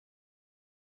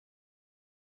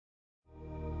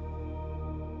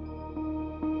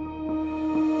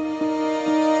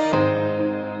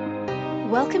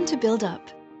Welcome to Build Up,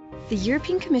 the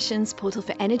European Commission's portal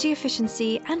for energy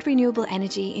efficiency and renewable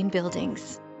energy in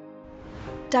buildings.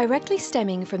 Directly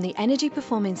stemming from the Energy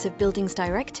Performance of Buildings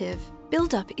Directive,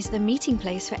 Build Up is the meeting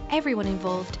place for everyone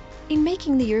involved in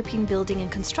making the European building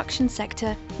and construction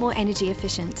sector more energy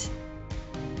efficient.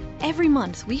 Every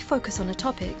month we focus on a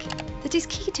topic that is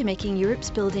key to making Europe's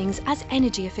buildings as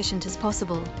energy efficient as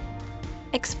possible.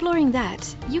 Exploring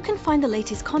that, you can find the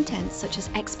latest content such as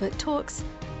expert talks,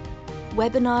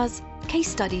 webinars, case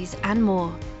studies and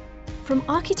more. From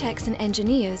architects and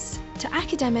engineers to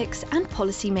academics and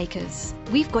policy makers,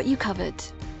 we've got you covered.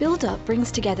 Build Up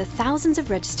brings together thousands of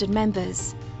registered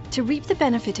members to reap the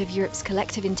benefit of Europe's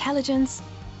collective intelligence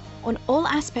on all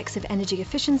aspects of energy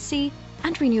efficiency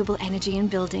and renewable energy in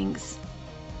buildings.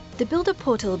 The Build Up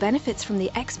portal benefits from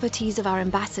the expertise of our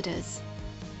ambassadors.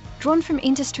 Drawn from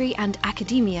industry and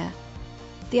academia,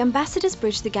 the ambassadors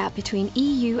bridge the gap between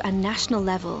EU and national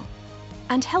level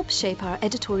and help shape our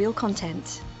editorial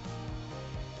content.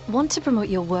 Want to promote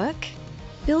your work?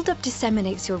 Build Up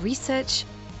disseminates your research,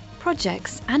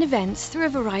 projects and events through a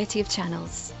variety of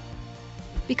channels.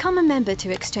 Become a member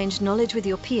to exchange knowledge with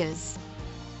your peers.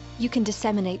 You can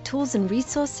disseminate tools and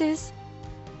resources,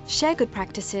 share good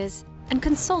practices, and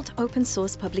consult open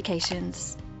source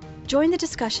publications. Join the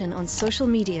discussion on social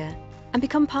media and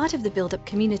become part of the Build Up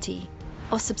community,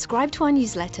 or subscribe to our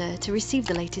newsletter to receive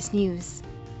the latest news.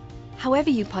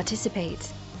 However you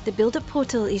participate, the Build Up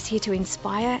portal is here to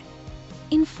inspire,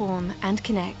 inform and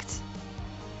connect.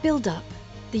 Build Up,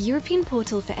 the European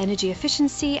portal for energy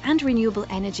efficiency and renewable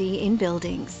energy in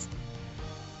buildings.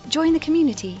 Join the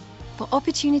community for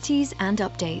opportunities and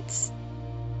updates.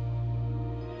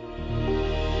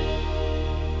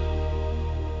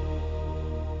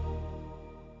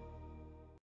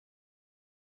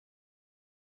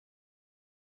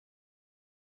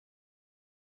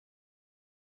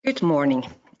 Good morning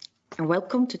and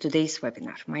welcome to today's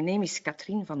webinar. My name is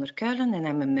Katrien van der Kuilen and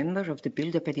I'm a member of the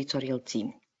Build Up editorial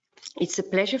team. It's a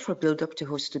pleasure for Build Up to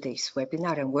host today's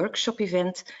webinar and workshop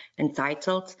event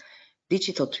entitled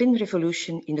Digital Twin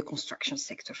Revolution in the Construction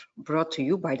Sector, brought to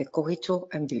you by the COGITO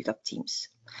and Build Up teams.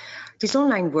 This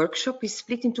online workshop is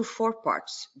split into 4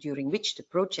 parts, during which the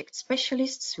project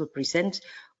specialists will present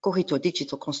COGITO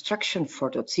Digital Construction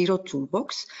 4.0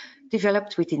 toolbox,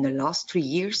 developed within the last 3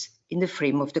 years in the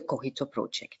frame of the COGITO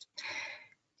project.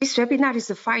 This webinar is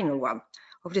the final one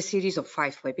of the series of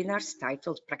 5 webinars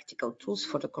titled Practical Tools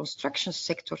for the Construction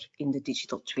Sector in the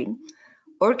Digital Twin,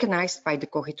 organized by the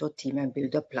COGITO team and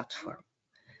Build Up platform.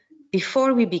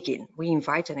 Before we begin, we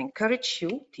invite and encourage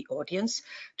you, the audience,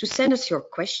 to send us your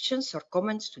questions or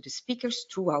comments to the speakers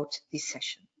throughout this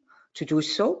session. To do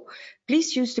so,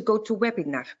 please use the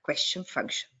GoToWebinar question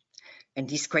function. And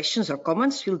these questions or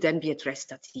comments will then be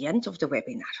addressed at the end of the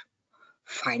webinar.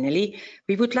 Finally,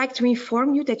 we would like to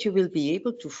inform you that you will be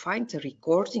able to find a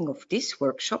recording of this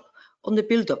workshop on the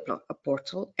Build Up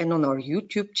portal and on our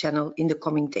YouTube channel in the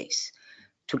coming days,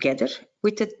 together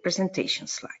with the presentation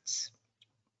slides.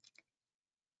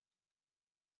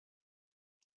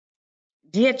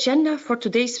 The agenda for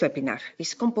today's webinar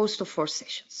is composed of 4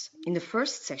 sessions. In the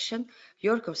first session,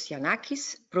 Yorgos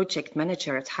Giannakis, Project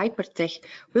Manager at Hypertech,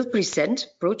 will present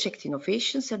project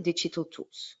innovations and digital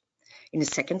tools. In the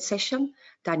second session,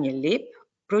 Daniel Leeb,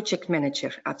 Project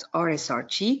Manager at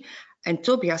RSRG, and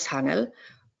Tobias Hanel,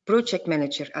 Project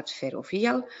Manager at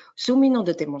Ferrovial, zoom in on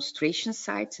the demonstration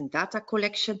sites and data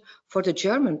collection for the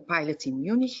German pilot in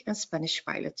Munich and Spanish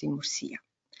pilot in Murcia.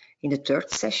 In the third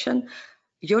session,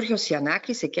 Yorgos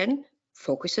Giannakis again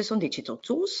focuses on digital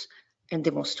tools and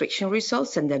demonstration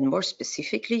results, and then more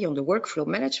specifically on the workflow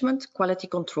management, quality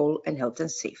control, and health and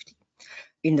safety.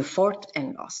 In the fourth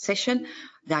and last session,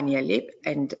 Daniel Leeb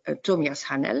and Tobias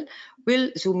Hanel will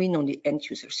zoom in on the end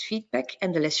users' feedback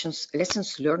and the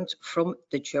lessons learned from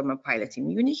the German pilot in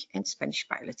Munich and Spanish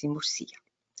pilot in Murcia.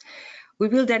 We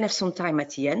will then have some time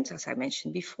at the end, as I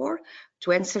mentioned before,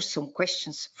 to answer some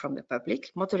questions from the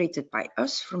public, moderated by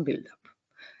us from Build Up.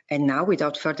 And now,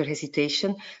 without further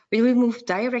hesitation, we will move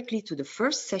directly to the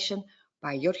first session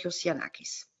by Yorgos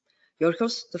Giannakis.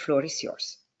 Yorgos, the floor is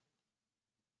yours.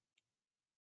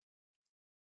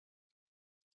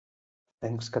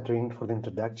 Thanks, Katrien, for the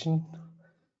introduction.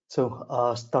 So,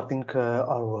 starting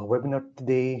our webinar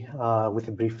today with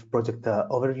a brief project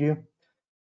overview.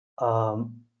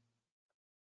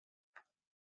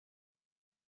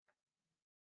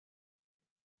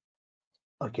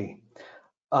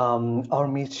 Our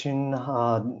mission,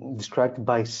 described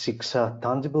by 6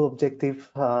 tangible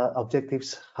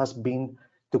objectives, has been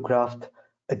to craft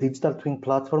a digital twin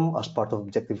platform as part of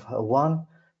Objective 1,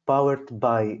 powered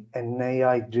by an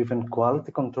AI-driven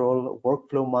quality control,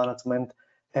 workflow management,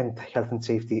 and health and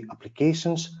safety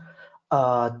applications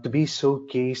to be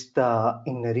showcased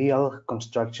in real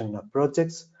construction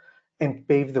projects and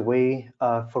pave the way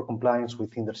for compliance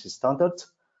with industry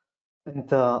standards.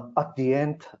 And at the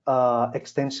end,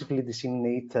 extensively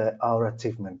disseminate our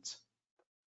achievements.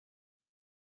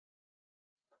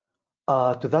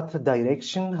 To that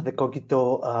direction, the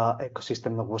COGITO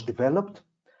ecosystem was developed.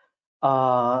 In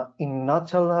a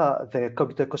nutshell, the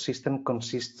COGITO ecosystem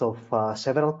consists of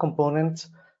several components.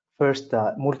 First,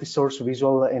 multi-source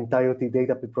visual and IoT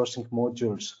data preprocessing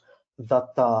modules that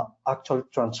actually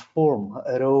transform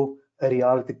raw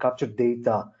reality captured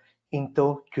data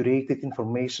into curated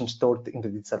information stored in the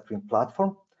digital twin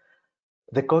platform.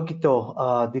 The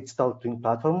COGITO Digital Twin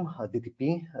Platform,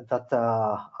 DTP, that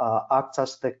acts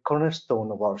as the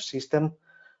cornerstone of our system,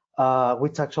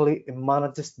 which actually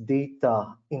manages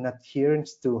data in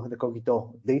adherence to the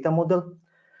COGITO data model,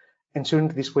 ensuring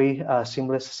this way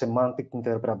seamless semantic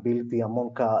interoperability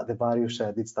among the various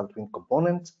digital twin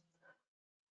components.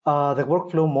 The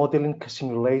workflow modeling,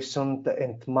 simulation,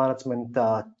 and management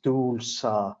tools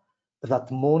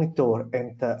that monitor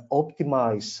and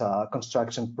optimize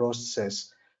construction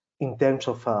processes in terms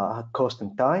of cost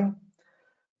and time.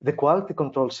 The quality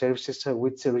control services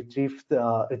which retrieve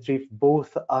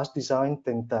both as designed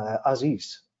and as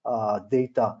is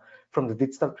data from the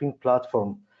digital twin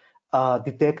platform,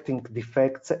 detecting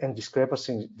defects and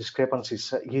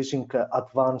discrepancies using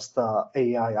advanced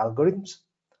AI algorithms.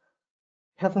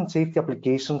 Health and safety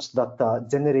applications that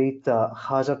generate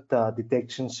hazard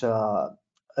detections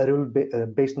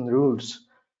based on rules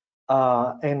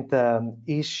and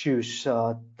issues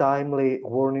timely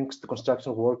warnings to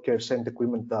construction workers and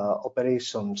equipment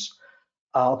operators,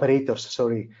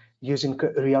 using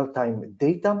real-time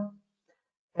data,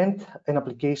 and an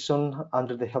application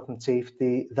under the health and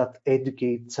safety that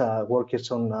educates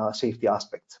workers on safety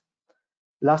aspects.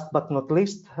 Last but not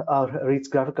least, our rich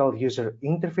graphical user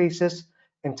interfaces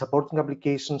and supporting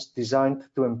applications designed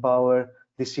to empower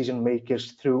decision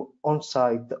makers through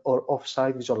on-site or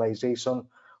off-site visualization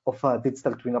of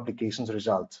digital twin applications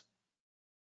results.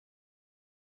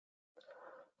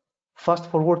 Fast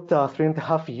forward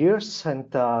 3.5 years, and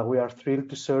we are thrilled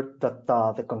to share that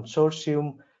the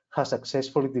consortium has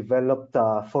successfully developed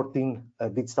 14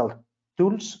 digital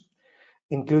tools,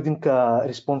 including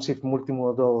responsive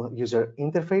multimodal user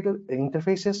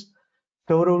interfaces,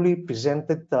 thoroughly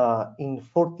presented in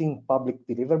 14 public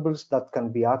deliverables that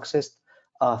can be accessed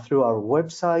through our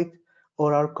website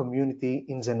or our community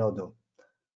in Zenodo.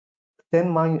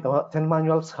 10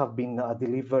 manuals have been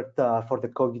delivered for the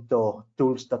COGITO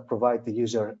tools that provide the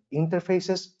user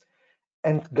interfaces,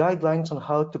 and guidelines on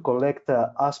how to collect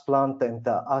as-planned and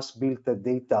as-built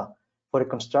data for a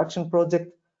construction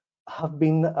project have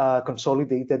been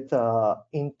consolidated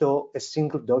into a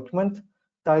single document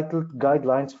titled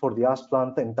Guidelines for the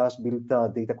as-planned and as-built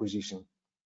Data Acquisition.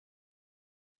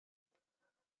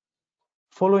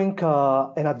 Following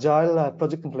an agile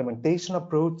project implementation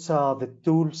approach, the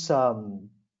tools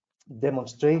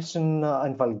demonstration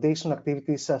and validation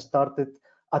activities started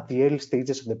at the early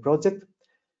stages of the project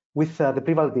with the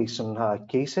pre-validation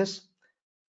cases,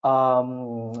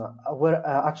 were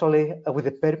actually with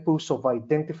the purpose of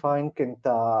identifying and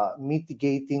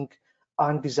mitigating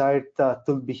undesired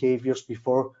tool behaviors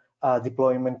before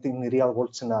deployment in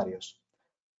real-world scenarios.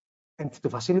 And to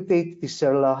facilitate this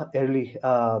early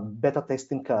beta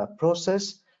testing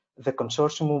process, the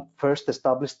consortium first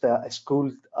established a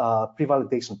school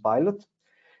pre-validation pilot,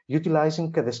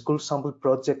 utilizing the school sample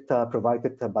project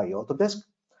provided by Autodesk,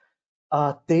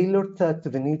 tailored to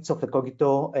the needs of the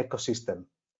COGITO ecosystem.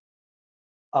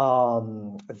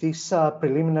 This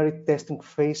preliminary testing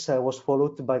phase was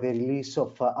followed by the release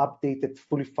of updated,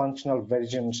 fully functional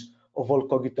versions of all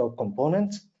COGITO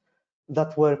components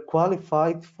that were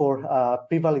qualified for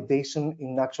pre-validation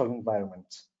in actual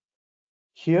environments.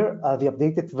 Here, the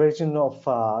updated version of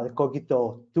the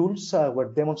COGITO tools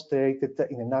were demonstrated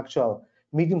in an actual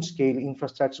medium-scale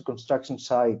infrastructure construction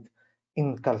site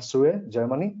in Karlsruhe,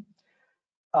 Germany.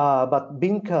 But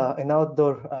being an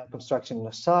outdoor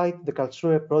construction site, the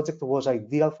Karlsruhe project was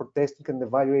ideal for testing and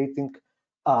evaluating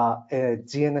a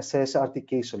GNSS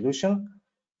RTK solution,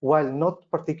 while not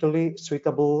particularly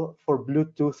suitable for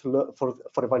Bluetooth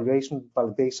for evaluation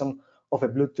validation of a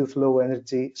Bluetooth low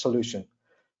energy solution.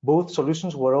 Both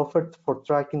solutions were offered for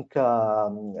tracking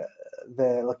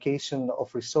the location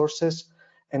of resources,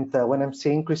 and when I'm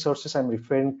saying resources, I'm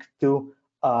referring to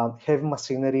heavy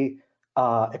machinery,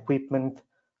 equipment,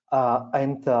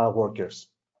 and workers.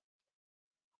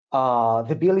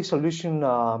 The BLE solution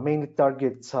mainly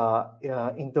targets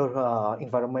indoor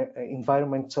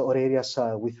environments or areas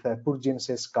with poor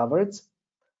GNSS coverage.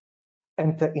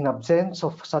 And in absence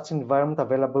of such environment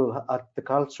available at the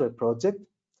Karlsruhe project,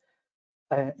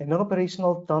 a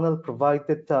non-operational tunnel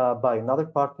provided by another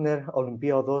partner,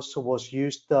 Olympiados, was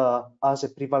used as a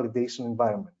pre-validation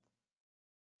environment.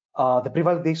 The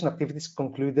pre-validation activities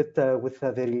concluded with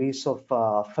the release of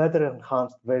further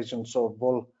enhanced versions of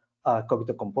all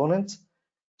COGITO components,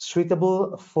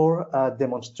 suitable for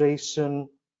demonstration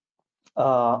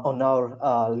on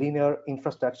our linear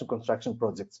infrastructure construction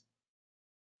projects.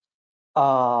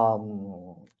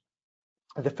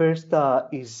 The first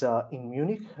is in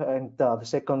Munich, and the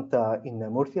second in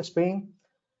Murcia, Spain,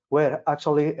 where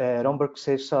actually Romberg,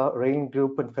 CESA, Railing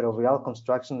Group, and Ferrovial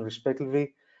Construction,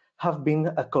 respectively, have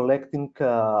been collecting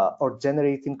or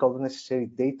generating all the necessary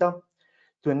data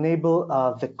to enable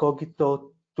the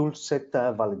COGITO toolset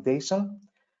validation,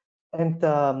 and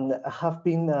have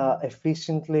been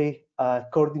efficiently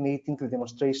coordinating the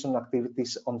demonstration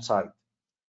activities on site.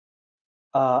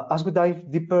 As we dive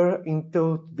deeper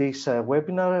into this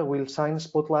webinar, we'll shine a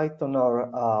spotlight on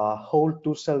our whole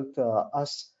toolset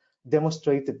as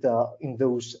demonstrated in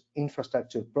those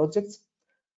infrastructure projects,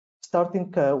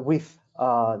 starting with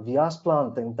the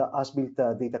as-planned and the as-built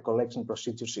data collection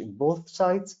procedures in both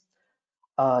sites.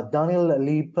 Daniel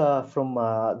Lieb from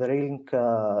the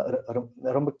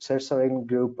Romberg CESA Railing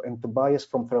Group and Tobias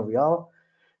from Ferrovial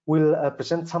will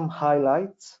present some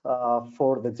highlights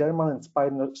for the German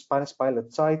and Spanish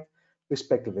pilot site,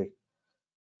 respectively.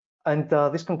 And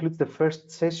this concludes the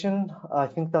first session. I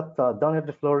think that, Daniel,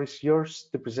 the floor is yours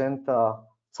to present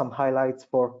some highlights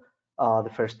for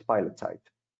the first pilot site.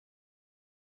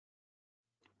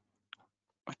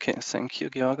 Okay, thank you,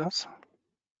 Georgos.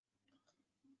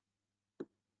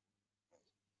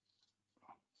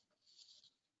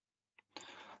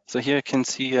 So here you can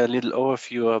see a little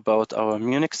overview about our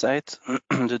Munich site.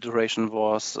 The duration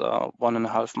was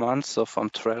 1.5 months, so from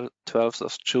 12th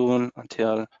of June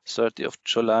until 30th of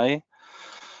July.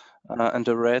 And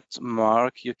the red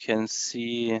mark, you can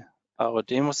see our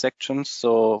demo sections.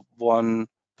 So one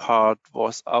part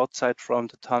was outside from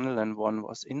the tunnel and one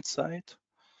was inside.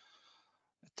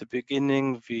 At the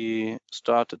beginning, we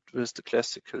started with the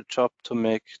classical job to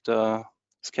make the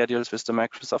schedules with the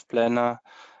Microsoft Planner,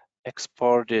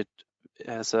 export it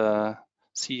as a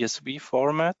CSV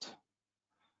format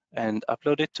and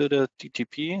upload it to the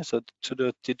DTP, so to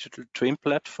the digital twin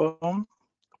platform.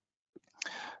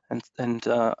 And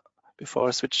before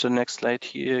I switch to the next slide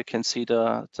here, you can see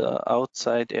the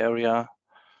outside area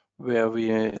where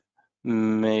we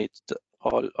made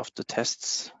all of the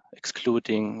tests,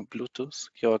 excluding Bluetooth,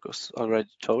 Georgos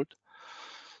already told.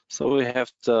 So we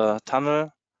have the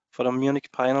tunnel for the Munich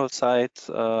final site.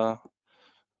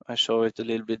 I show it a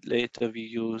little bit later. We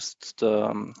used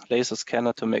the laser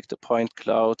scanner to make the point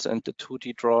clouds and the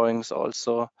 2D drawings.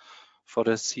 Also for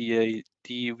the CAD,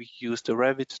 we used the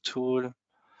Revit tool.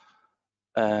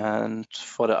 And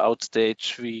for the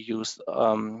outstage, we used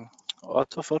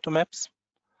orthophoto maps.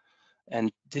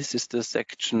 And this is the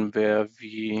section where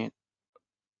we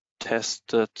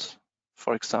tested,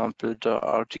 for example, the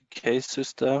RTK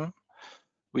system.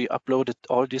 We uploaded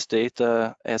all this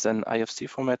data as an IFC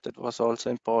format. That was also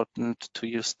important to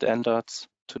use standards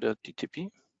to the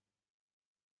DTP.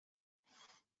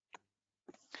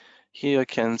 Here you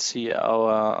can see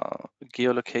our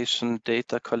geolocation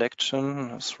data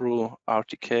collection through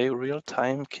RTK,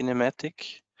 real-time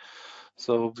kinematic.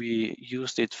 So we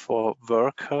used it for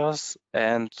workers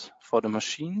and for the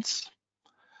machines.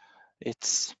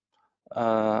 It's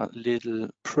a little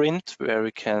print where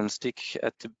we can stick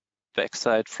at the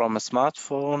backside from a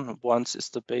smartphone. Once is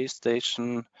the base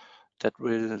station that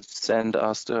will send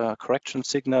us the correction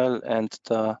signal, and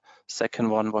the second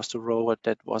one was the rover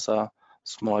that was a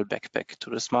small backpack to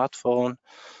the smartphone.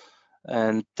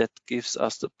 And that gives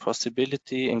us the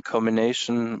possibility in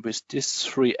combination with these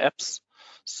 3 apps.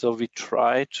 So we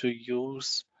try to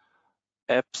use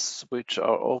apps which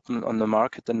are open on the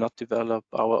market and not develop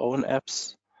our own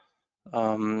apps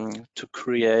to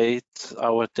create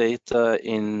our data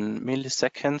in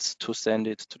milliseconds to send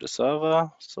it to the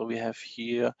server. So we have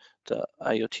here the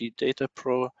IoT data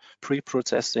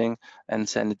pre-processing and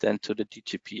send it then to the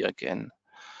DTP again.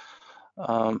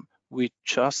 We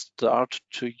just start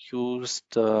to use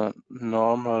the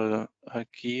normal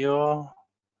geo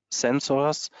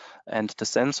sensors, and the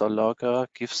sensor logger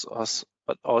gives us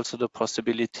but also the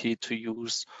possibility to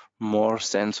use more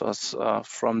sensors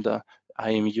from the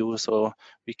IMU. So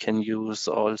we can use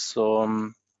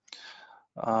also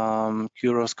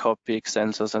gyroscopic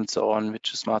sensors and so on,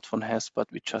 which a smartphone has,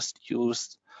 but we just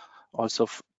used also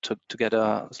to get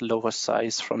a lower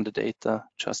size from the data,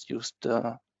 just use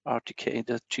the RTK,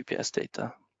 the GPS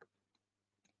data.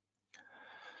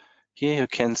 Here you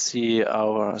can see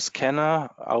our scanner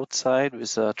outside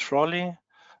with a trolley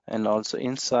and also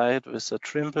inside with a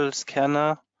Trimble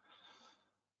scanner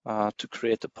to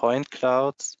create the point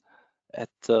clouds. At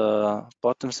the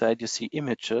bottom side, you see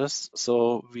images.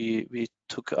 So we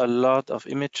took a lot of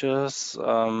images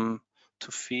to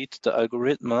feed the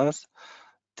algorithms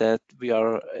that we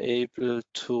are able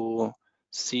to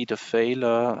see the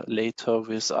failure later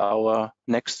with our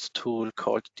next tool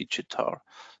called Digital.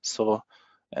 So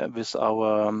with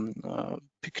our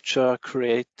picture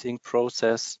creating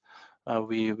process,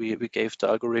 we gave the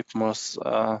algorithms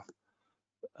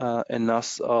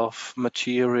enough of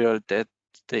material that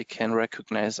they can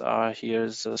recognize,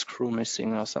 here's a screw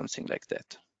missing or something like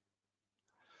that.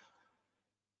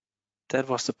 That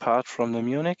was the part from the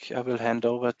Munich. I will hand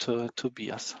over to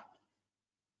Tobias.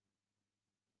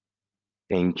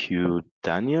 Thank you,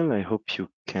 Daniel. I hope you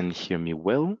can hear me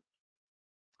well.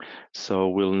 So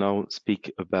we'll now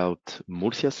speak about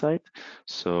Murcia site.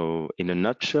 So in a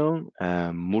nutshell,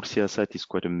 Murcia site is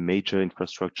quite a major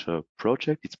infrastructure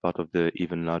project. It's part of the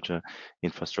even larger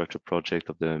infrastructure project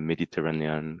of the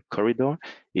Mediterranean corridor.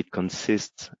 It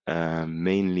consists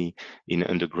mainly in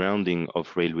undergrounding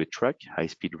of railway track,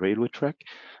 high-speed railway track,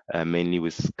 mainly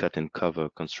with cut and cover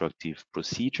constructive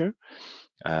procedure.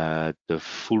 The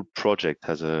full project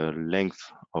has a length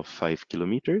of 5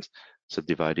 kilometers,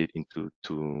 subdivided into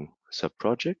 2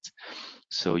 sub-projects.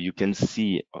 So you can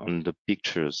see on the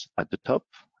pictures at the top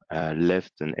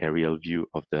left an aerial view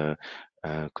of the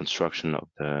construction of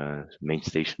the main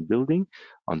station building.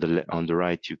 On the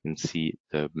right, you can see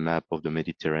the map of the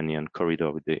Mediterranean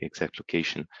corridor with the exact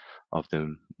location of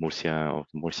the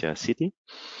Murcia city.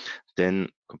 Then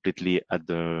completely at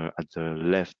the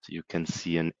left, you can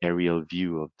see an aerial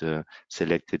view of the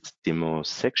selected demo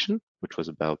section, which was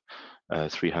about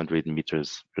 300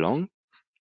 meters long.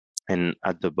 And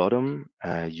at the bottom,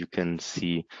 you can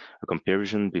see a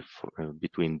comparison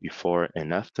between before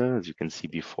and after. As you can see,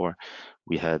 before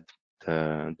we had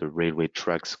the railway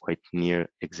tracks quite near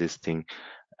existing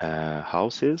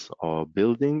houses or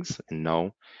buildings, and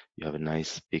now you have a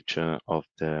nice picture of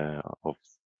the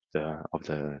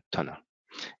tunnel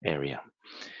area.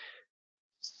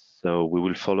 So we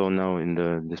will follow now in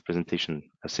this presentation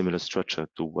a similar structure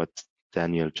to what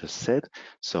Daniel just said.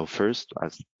 So first,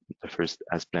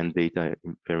 as planned data,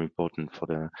 very important for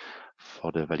the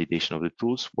validation of the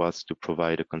tools, was to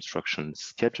provide a construction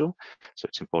schedule. So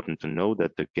it's important to know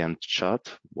that the Gantt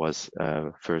chart was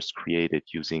first created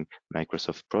using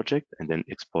Microsoft Project and then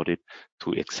exported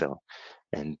to Excel.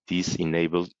 And this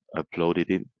enabled uploaded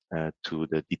it to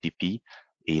the DTP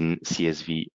in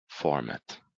CSV format.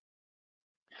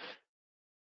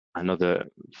 Another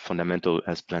fundamental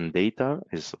as planned data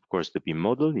is, of course, the BIM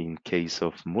model. In case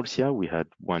of Murcia, we had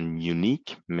one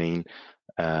unique main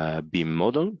BIM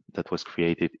model that was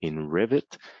created in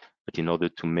Revit, but in order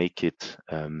to make it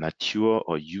mature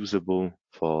or usable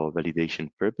for validation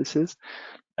purposes,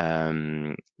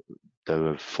 the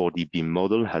 4D BIM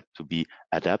model had to be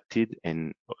adapted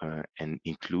and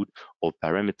include all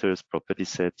parameters, property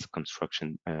sets,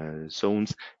 construction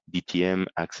zones, DTM,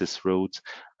 access roads,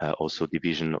 also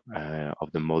division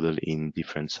of the model in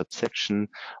different subsections,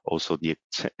 also the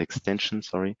extension,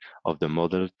 of the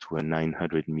model to a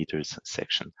 900 meters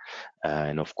section.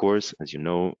 And of course, as you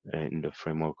know, in the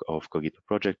framework of COGITO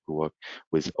project, we work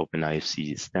with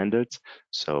OpenIFC standards.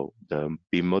 So the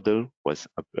BIM model was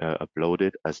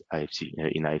uploaded as IFC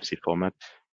in IFC format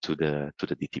to the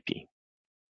DTP.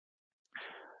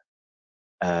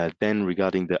 Then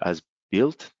regarding the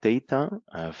as-built data,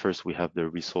 first we have the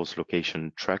resource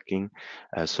location tracking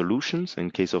solutions.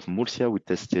 In case of Murcia, we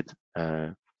tested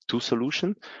 2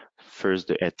 solutions. First,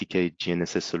 the RTK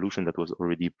GNSS solution that was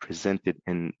already presented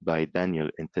by Daniel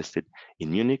and tested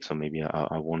in Munich, so maybe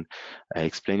I won't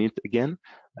explain it again.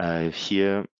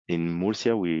 Here in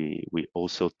Murcia, we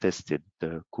also tested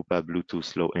the Coupa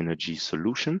Bluetooth Low Energy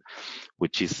solution,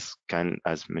 which is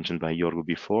as mentioned by Jorgo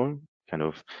before, kind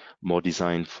of more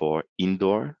designed for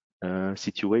indoor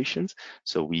situations.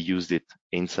 So we used it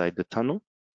inside the tunnel.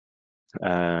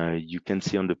 You can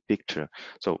see on the picture.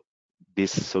 So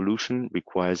this solution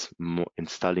requires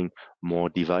installing more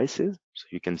devices. So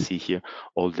you can see here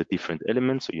all the different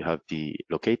elements. So you have the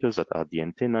locators that are the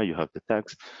antenna, you have the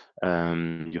tags,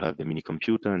 you have the mini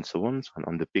computer and so on. So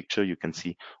on the picture, you can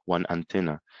see one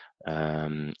antenna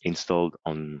installed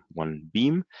on one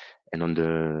beam. And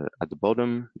at the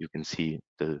bottom, you can see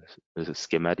the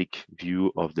schematic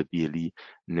view of the BLE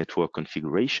network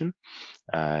configuration.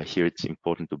 Here, it's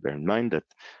important to bear in mind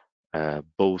that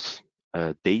both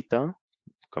data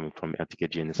coming from RTK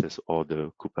GNSS or the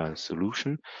Coupa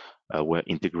solution were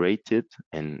integrated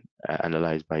and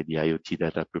analyzed by the IoT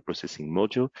data preprocessing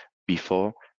module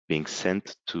before being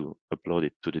sent to upload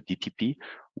it to the DTP,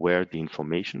 where the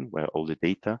information, where all the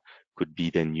data could be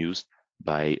then used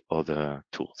by other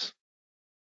tools.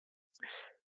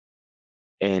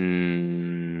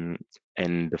 And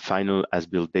the final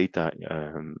as-built data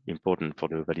important for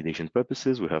the validation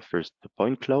purposes. We have first the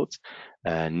point clouds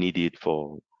needed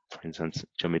for instance,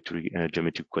 geometry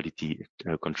quality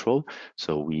control.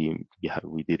 So we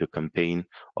did a campaign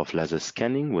of laser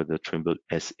scanning with the Trimble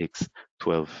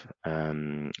SX12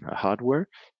 hardware.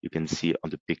 You can see on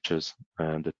the pictures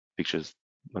on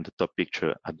the top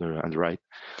picture at the right,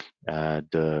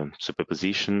 the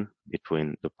superposition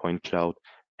between the point cloud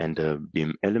and the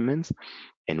BIM elements.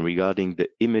 And regarding the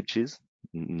images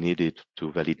needed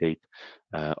to validate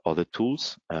other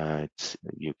tools,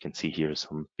 you can see here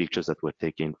some pictures that were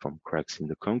taken from cracks in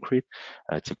the concrete.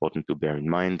 It's important to bear in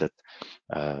mind that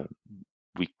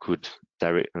we could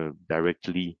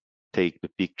directly take the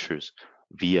pictures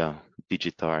via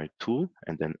digital tool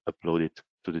and then upload it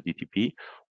to the DTP,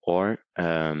 or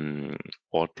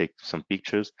take some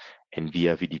pictures and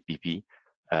via VDPP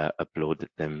upload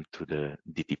them to the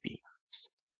DTP.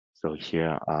 So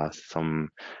here are some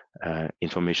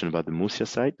information about the Murcia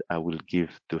site. I will give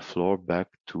the floor back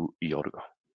to Jorgo.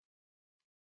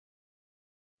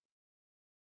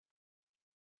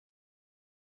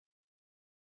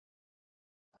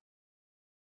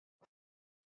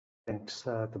 Thanks,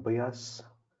 Tobias.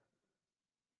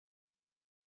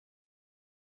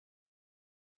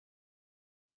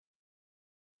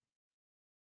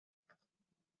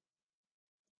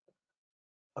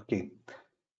 Okay,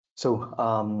 so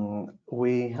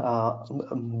we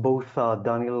both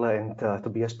Daniel and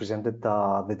Tobias presented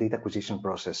the data acquisition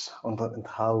process and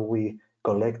how we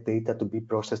collect data to be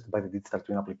processed by the digital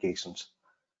twin applications.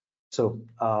 So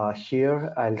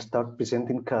here I'll start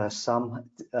presenting some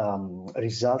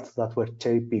results that were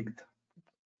cherry-picked.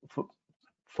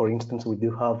 For instance, we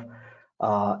do have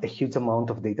a huge amount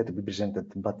of data to be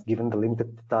presented, but given the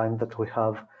limited time that we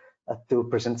have to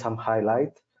present some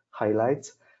highlights,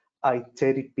 I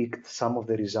cherry-picked some of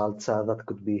the results that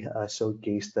could be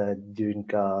showcased during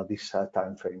this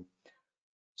time frame.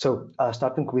 So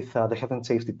starting with the health and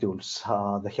safety tools.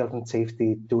 The health and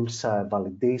safety tools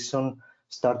validation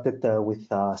started with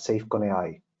SafeCon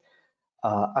AI.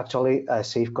 Actually,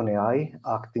 SafeCon AI,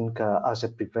 acting as a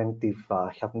preventive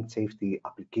health and safety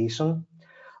application,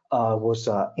 was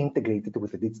integrated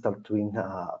with the digital twin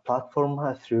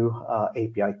platform through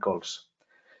API calls.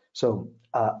 So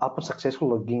upon successful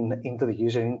login into the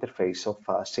user interface of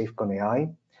SafeCon AI,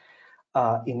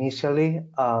 initially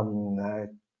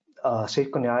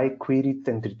SafeCon AI queried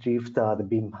and retrieved the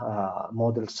BIM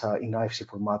models in IFC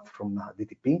format from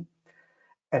DTP,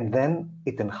 and then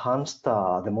it enhanced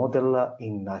the model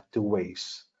in two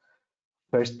ways.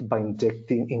 First, by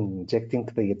injecting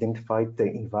the identified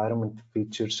environment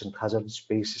features and hazard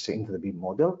spaces into the BIM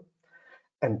model.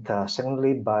 And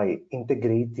secondly, by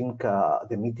integrating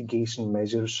the mitigation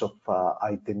measures of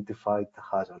identified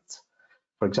hazards.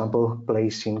 For example,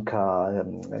 placing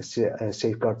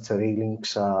safeguards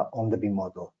railings on the BIM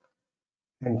model.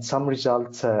 And some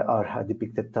results are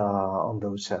depicted on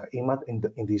those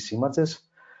in these images.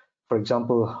 For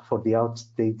example, for the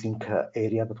outstaging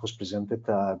area that was presented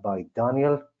by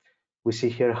Daniel, we see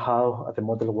here how the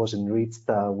model was enriched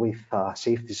with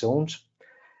safety zones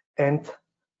and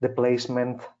the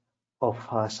placement of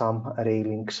some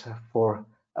railings for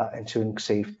ensuring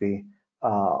safety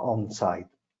on site.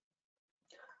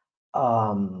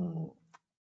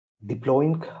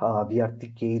 Deploying the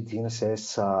RTK,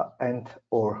 GNSS, and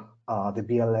or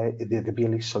the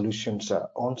BLE solutions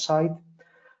on site.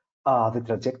 The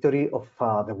trajectory of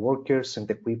the workers and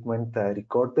equipment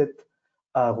recorded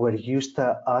were used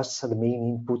as the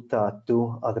main input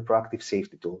to the proactive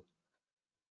safety tool.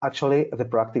 Actually, the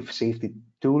proactive safety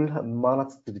tool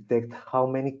managed to detect how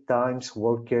many times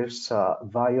workers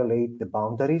violate the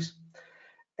boundaries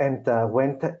and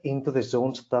went into the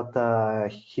zones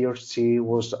that he or she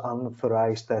was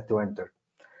unauthorized to enter.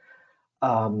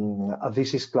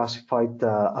 This is classified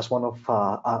as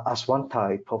one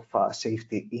type of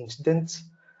safety incidents,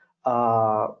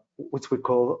 which we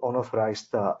call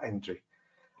unauthorized entry.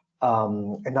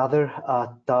 Another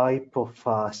type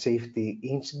of safety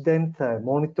incident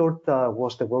monitored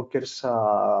was the workers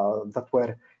that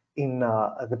were in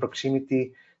the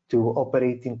proximity to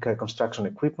operating construction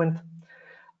equipment,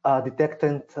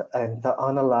 detected and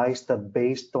analyzed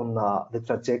based on the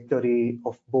trajectory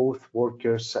of both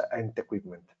workers and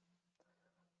equipment.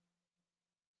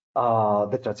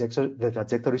 The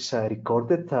trajectories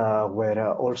recorded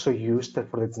were also used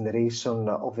for the generation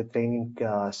of the training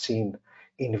scene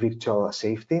in virtual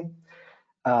safety.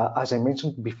 As I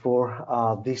mentioned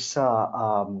before, this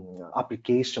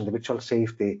application, the virtual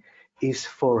safety, is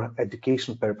for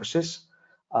education purposes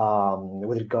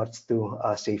with regards to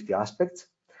safety aspects.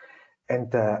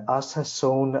 And as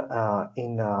shown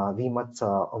in the image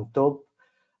on top,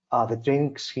 the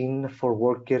training scene for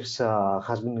workers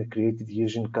has been created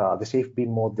using the SafeBeam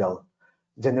model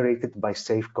generated by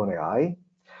SafeCon AI,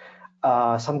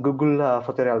 some Google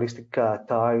photorealistic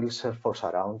tiles for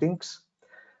surroundings,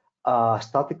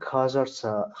 static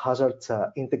hazards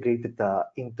integrated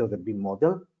into the BIM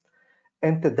model,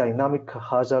 and the dynamic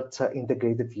hazards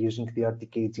integrated using the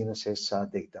RTK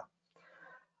GNSS data.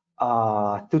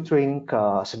 Two training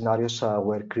scenarios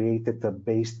were created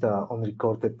based on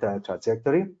recorded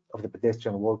trajectory of the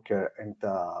pedestrian, worker, and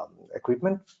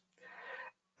equipment.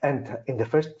 And in the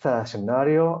first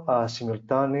scenario,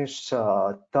 simultaneous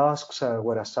tasks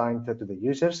were assigned to the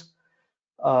users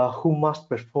who must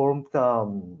perform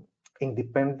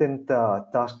independent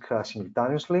tasks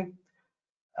simultaneously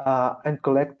and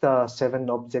collect 7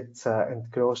 objects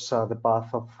and cross the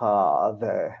path of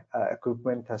the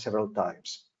equipment several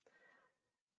times.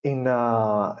 In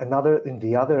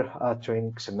the other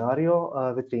training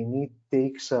scenario, the trainee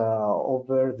takes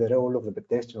over the role of the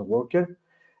pedestrian worker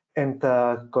and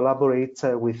collaborates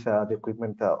with the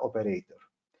equipment operator.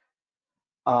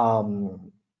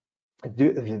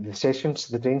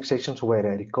 The training sessions were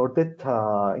recorded,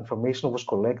 information was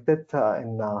collected,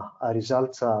 and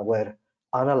results were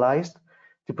analyzed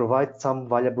to provide some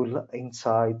valuable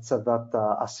insights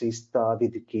that assist the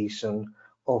education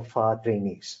of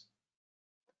trainees.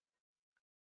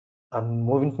 I'm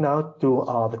moving now to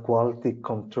the quality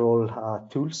control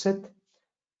toolset.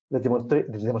 The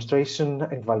demonstration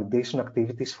and validation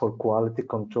activities for quality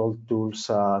control tools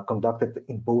conducted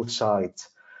in both sites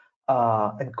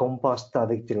encompassed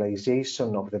the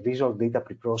utilization of the visual data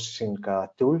preprocessing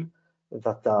tool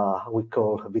that we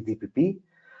call VDPP,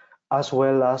 as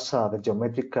well as the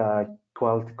geometric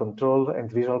quality control and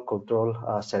visual control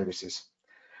services.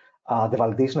 The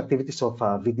validation activities of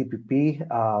VDPP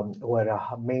were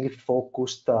mainly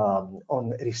focused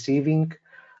on receiving,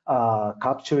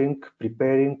 capturing,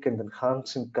 preparing, and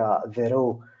enhancing the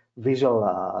raw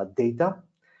visual data,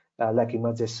 like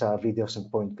images, videos,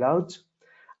 and point clouds,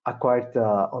 acquired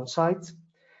on-site,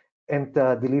 and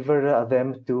deliver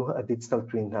them to a digital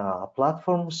twin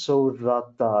platform so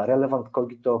that relevant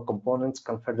Cogito components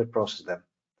can further process them.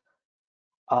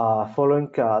 Following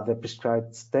the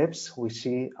prescribed steps we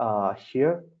see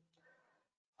here,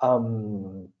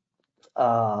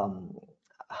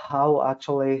 how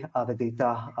actually the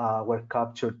data were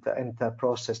captured and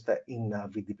processed in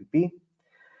VDPP.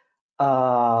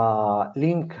 How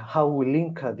we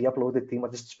link the uploaded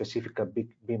images to specific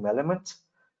BIM elements,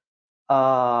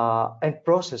 and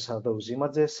process those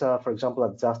images, for example,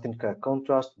 adjusting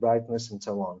contrast, brightness, and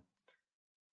so on.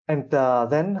 And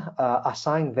then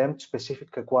assign them to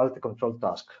specific quality control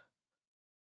tasks.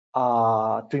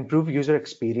 To improve user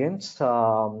experience,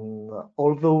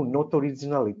 although not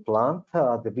originally planned,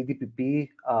 the VDPP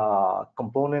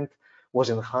component was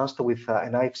enhanced with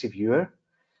an IFC viewer,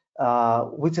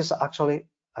 which is actually,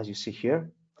 as you see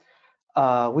here,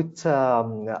 which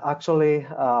actually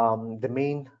the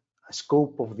main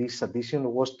scope of this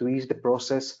addition was to ease the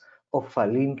process of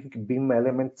linking BIM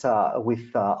elements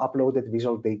with uploaded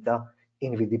visual data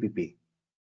in VDPP.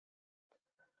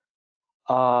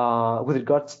 With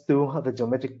regards to the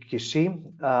geometric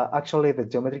QC, actually the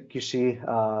geometric QC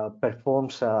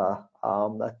performs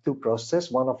two processes,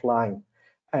 one offline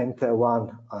and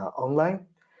one online.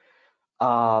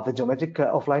 The geometric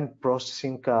offline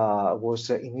processing was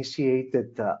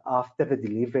initiated after the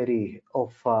delivery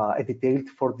of a detailed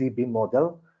 4D BIM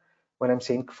model. When I'm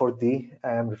saying 4D,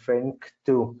 I'm referring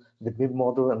to the BIM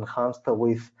model enhanced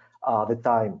with the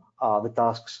time, the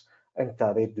tasks, and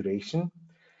their duration.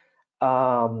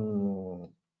 And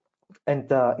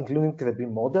including the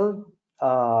BIM model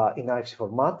in IFC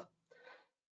format,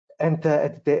 and a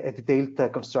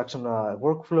detailed construction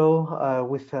workflow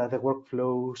with the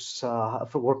workflow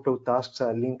tasks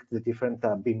linked to the different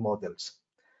BIM models.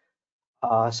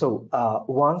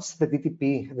 Once the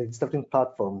DTP, the digital twin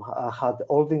platform, had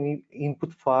all the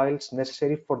input files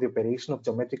necessary for the operation of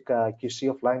geometric QC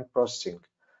offline processing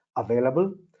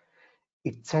available,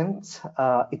 it sent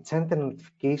a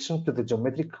notification to the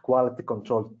geometric quality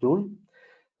control tool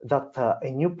that a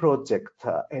new project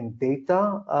and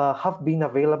data have been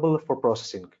available for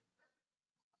processing.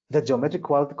 The geometric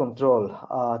quality control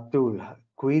tool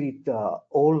queried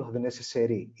all the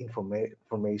necessary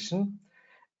information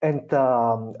and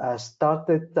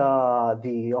started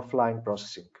the offline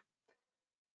processing.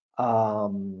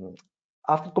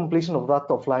 After completion of that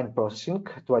offline processing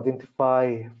to identify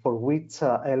for which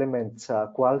elements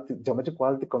geometric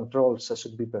quality controls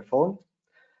should be performed,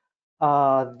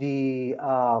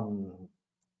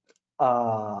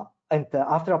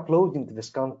 after uploading the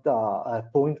scanned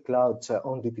point clouds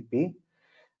on DTP,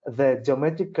 the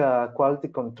geometric quality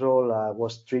control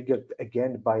was triggered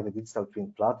again by the digital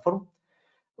twin platform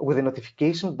with a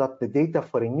notification that the data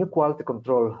for a new quality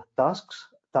control task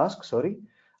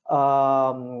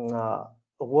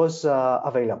was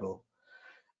available.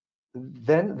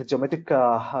 Then the geometric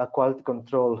quality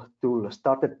control tool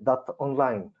started that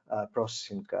online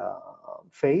processing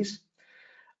phase,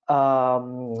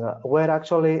 where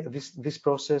actually this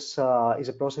process is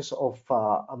a process of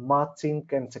matching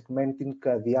and segmenting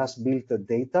the as-built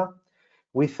data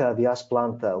with the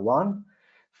as-planned one,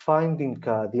 finding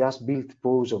the as-built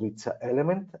pose of its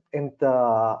element, and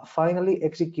finally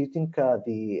executing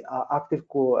the active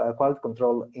quality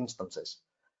control instances.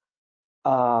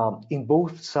 In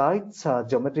both sites,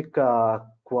 geometric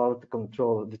quality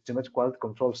control, the geometric quality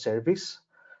control service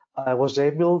was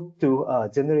able to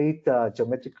generate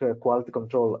geometric quality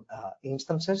control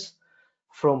instances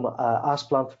from as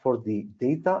planned for the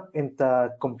data and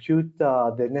compute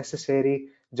the necessary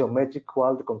geometric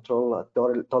quality control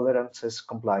tolerances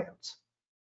compliance.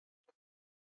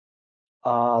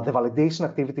 The validation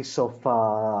activities of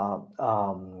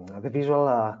the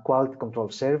visual quality control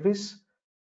service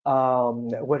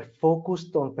were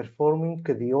focused on performing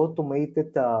the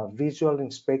automated visual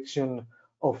inspection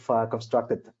of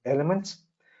constructed elements.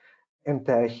 And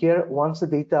here, once the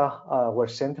data were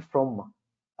sent from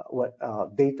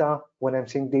data, when I'm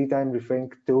saying data, I'm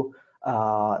referring to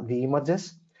the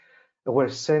images, were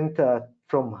sent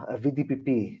from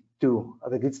VDPP to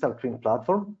the digital twin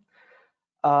platform.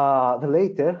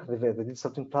 The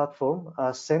digital twin platform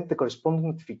sent the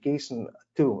corresponding notification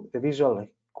to the visual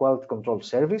quality control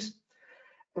service,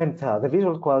 and the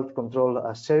visual quality control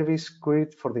service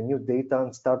queried for the new data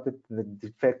and started the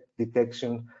defect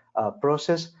detection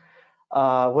process.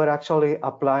 We're actually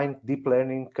applying deep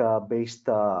learning based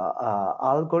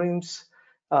algorithms.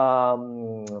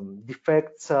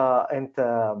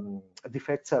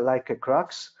 Defects like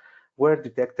cracks were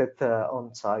detected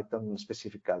on site on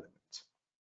specific elements.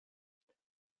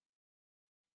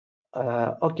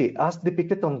 Okay, as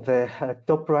depicted on the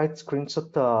top right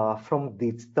screenshot from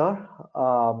DIGSTAR,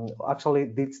 actually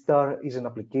DIGSTAR is an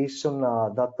application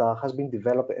that has been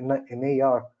developed, an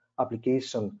AR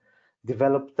application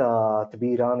developed to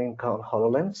be running on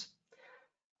HoloLens.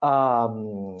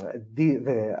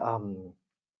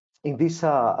 In this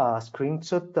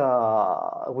screenshot,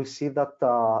 we see that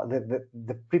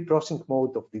the pre-processing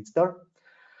mode of DIGSTAR,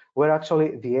 where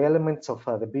actually the elements of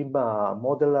the BIM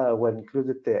model were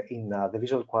included in the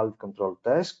visual quality control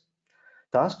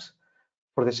tasks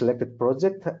for the selected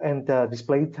project and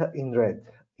displayed in red.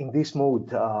 In this mode,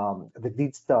 the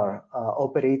DIGSTAR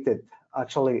operated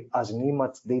actually as an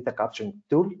image data capturing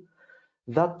tool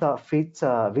that feeds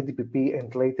VDPP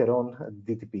and later on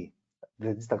DTP,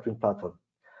 the digital twin platform.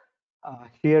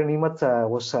 Here, an image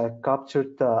was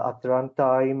captured at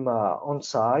runtime on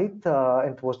site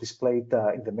and was displayed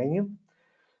in the menu,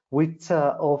 which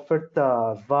offered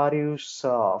various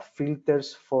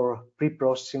filters for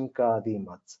pre-processing the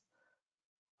image.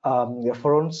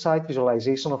 For on-site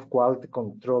visualization of quality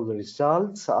control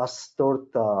results as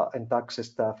stored and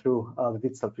accessed through the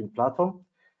digital twin platform,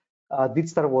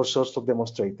 DIGSTAR was also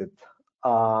demonstrated.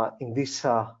 In this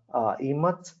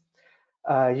image,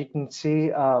 you can see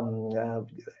a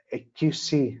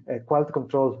QC, a quality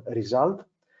control result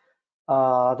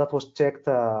that was checked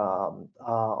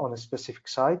on a specific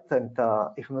site, and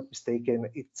if I'm not mistaken,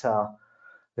 it's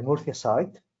the Murcia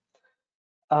site,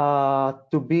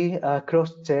 to be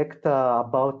cross-checked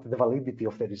about the validity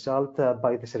of the result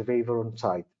by the surveyor on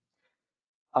site.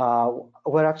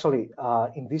 Where actually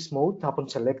in this mode, upon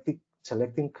selecting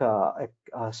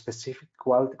a specific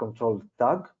quality control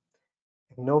tag,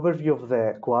 an overview of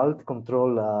the quality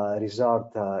control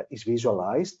result is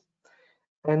visualized,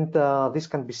 and this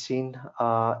can be seen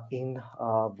in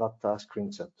that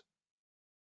screenshot.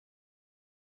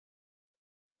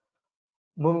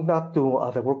 Moving back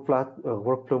to the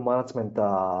workflow management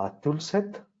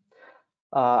toolset,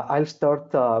 I'll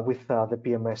start with the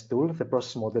PMS tool, the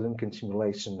process modeling and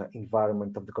simulation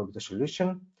environment of the COGITO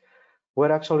solution,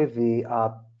 where actually the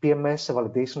PMS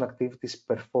validation activities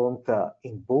performed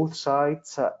in both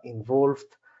sites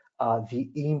involved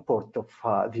the import of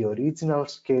the original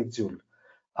schedule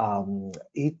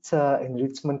Its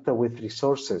enrichment with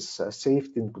resources,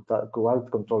 safety and quality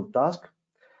control task,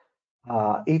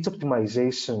 its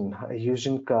optimization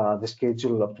using the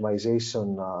schedule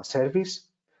optimization service,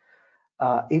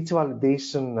 its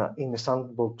validation in a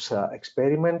sandbox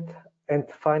experiment, and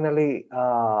finally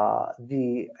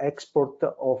the export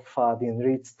of the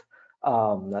enriched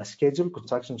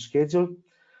construction schedule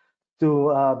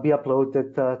to be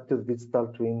uploaded to the digital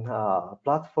twin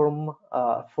platform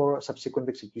for subsequent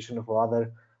execution of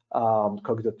other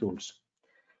COGITO tools.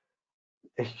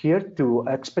 Here to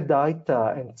expedite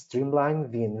and streamline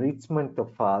the enrichment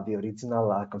of the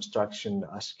original construction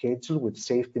schedule with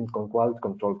safety and quality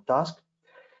control task,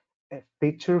 a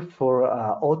feature for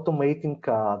automating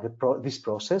this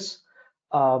process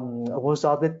was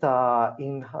added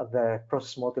in the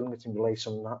process modeling and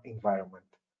simulation environment.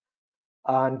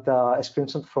 And a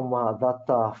screenshot from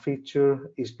that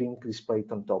feature is being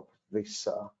displayed on top of this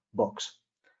box.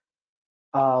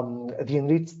 The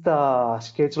enriched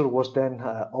schedule was then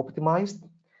optimized,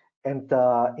 and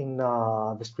in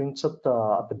the screenshot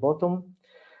at the bottom,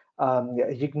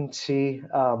 you can see 3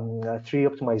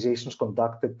 optimizations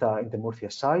conducted in the Murcia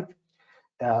site,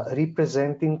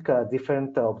 representing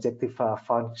different objective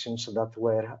functions that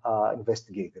were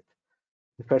investigated.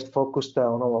 The first focused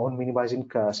on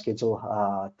minimizing schedule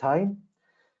time.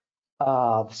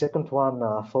 The second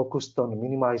one focused on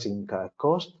minimizing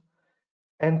cost.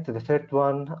 And the third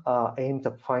one aimed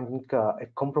at finding a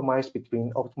compromise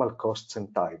between optimal costs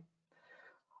and time.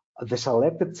 The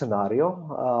selected scenario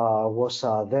was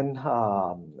then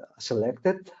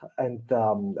selected and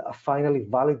finally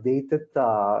validated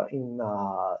in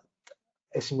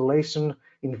a simulation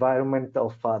environment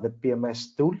of the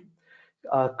PMS tool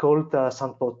called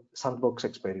Sandbox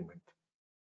Experiment.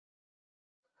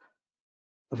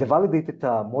 The validated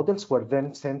models were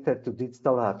then sent to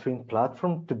digital twin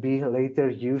platform to be later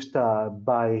used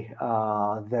by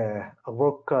the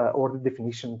work order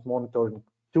definition monitoring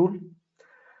tool,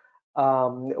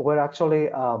 where actually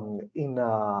in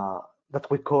that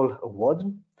we call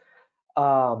WODM,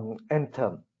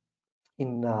 and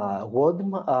in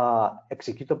WODM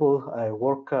executable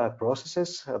work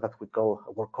processes that we call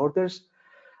work orders,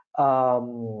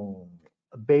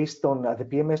 based on the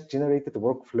PMS generated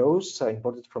workflows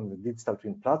imported from the digital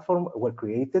twin platform were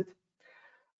created.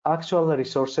 Actual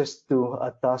resources to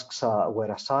tasks were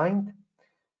assigned.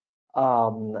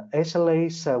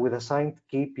 SLAs with assigned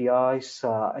KPIs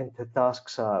and the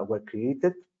tasks were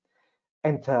created.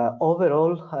 And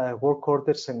overall, work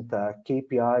orders and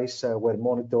KPIs were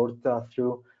monitored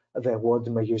through the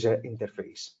WODM user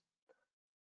interface.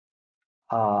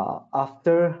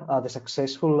 After the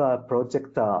successful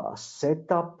project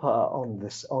setup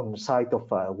on site of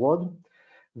WODM,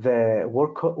 the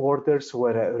work orders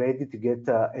were ready to get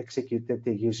executed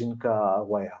using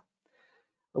WIA.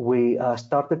 We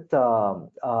started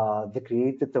the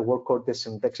created work orders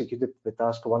and executed the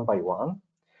task one by one.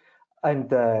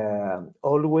 And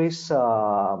always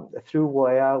through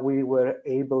WIA, we were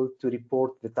able to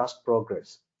report the task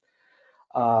progress.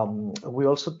 We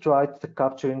also tried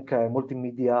capturing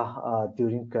multimedia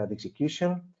during the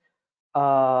execution,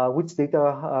 which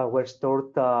data were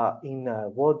stored in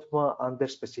WODM under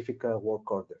specific work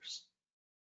orders.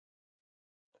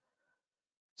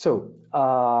 So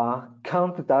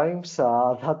count the times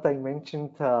that I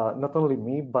mentioned, not only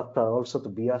me, but also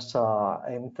Tobias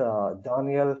and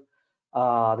Daniel,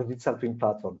 the digital twin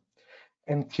platform,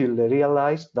 until they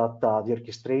realized that the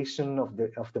orchestration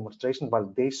of demonstration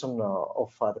validation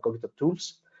of the COGITO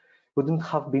tools wouldn't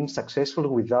have been successful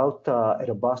without a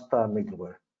robust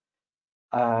middleware.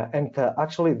 And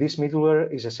actually, this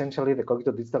middleware is essentially the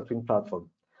COGITO Digital Twin platform,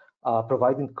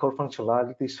 providing core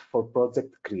functionalities for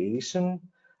project creation,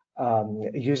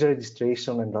 user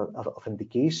registration and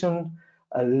authentication,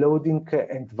 loading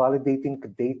and validating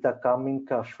data coming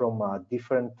from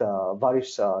different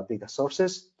various data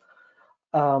sources,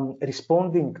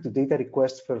 responding to data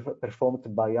requests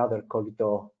performed by other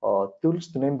COGITO tools,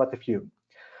 to name but a few.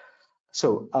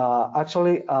 So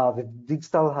actually, the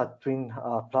digital twin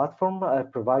platform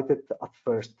provided at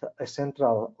first a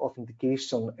central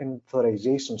authentication and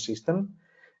authorization system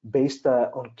based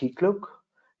on Keycloak,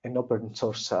 an open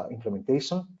source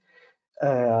implementation,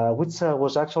 which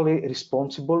was actually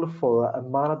responsible for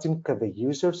managing the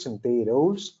users and their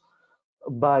roles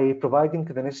by providing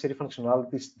the necessary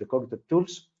functionalities to the COGITO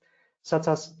tools, such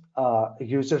as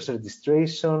users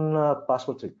registration,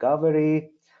 password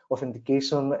recovery,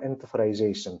 authentication, and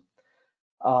authorization.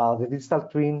 The digital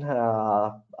twin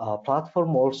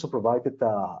platform also provided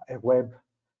a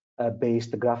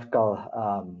web-based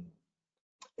graphical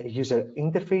user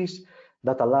interface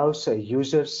that allows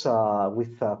users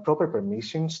with proper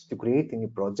permissions to create a new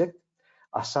project,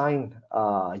 assign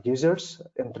users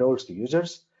and roles to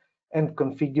users, and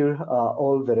configure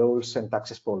all the roles and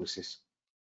access policies.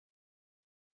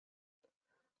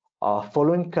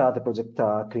 Following the project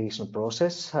creation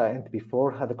process and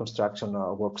before the construction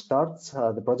work starts,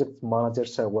 the project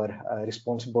managers were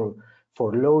responsible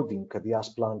for loading the as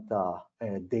plant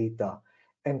data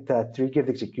and triggered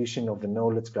the execution of the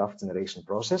knowledge graph generation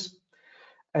process.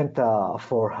 And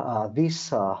for this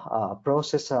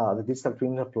process, the digital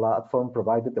twin platform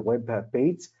provided a web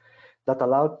page that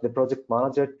allowed the project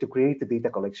manager to create a data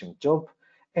collection job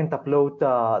and upload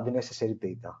the necessary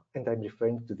data. And I'm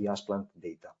referring to the as plant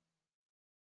data.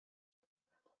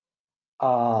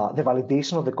 The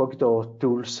validation of the COGITO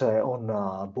tools on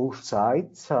both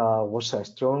sides was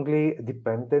strongly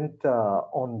dependent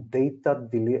on a data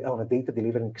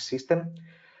delivering system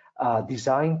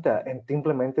designed and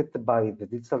implemented by the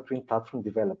digital twin platform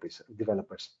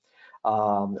developers.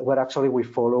 Where actually we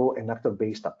follow an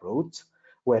actor-based approach,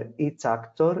 where each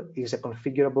actor is a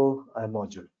configurable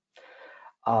module.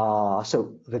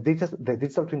 So the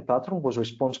digital twin platform was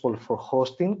responsible for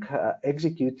hosting,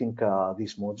 executing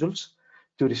these modules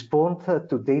to respond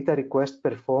to data requests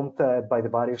performed by the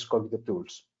various COGITO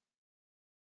tools.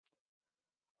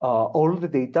 All the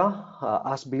data,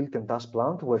 as built and as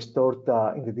planned, were stored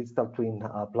in the digital twin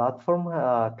platform,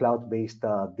 cloud-based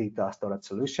data storage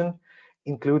solution,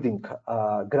 including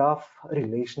graph,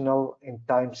 relational, and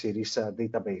time series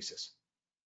databases.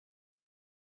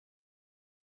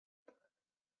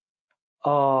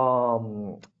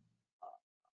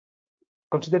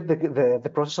 Consider the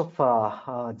process of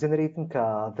generating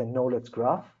the knowledge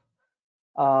graph.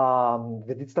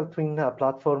 The digital twin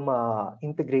platform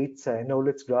integrates a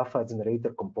knowledge graph generator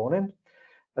component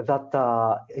that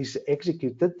is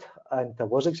executed and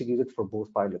was executed for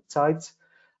both pilot sites.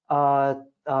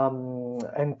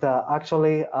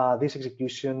 Actually, this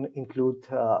execution includes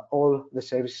all the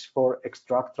services for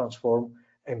extract, transform,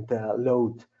 and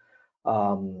load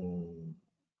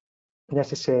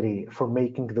necessary for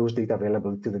making those data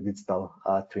available to the digital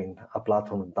twin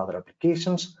platform and other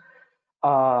applications.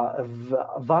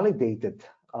 Validated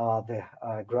the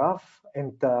graph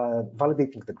and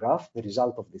validating the graph, the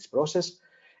result of this process,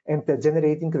 and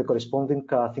generating the corresponding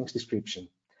things description.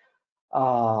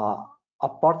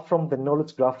 Apart from the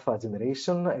knowledge graph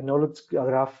generation, a knowledge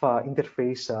graph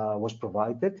interface was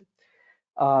provided,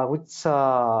 which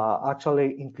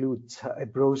actually includes a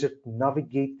browser to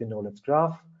navigate the knowledge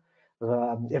graph,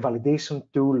 a validation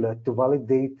tool to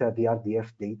validate the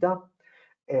RDF data,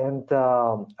 and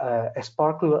a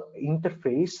Sparkle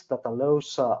interface that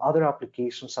allows other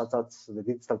applications such as the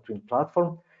digital twin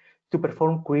platform to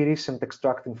perform queries and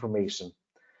extract information.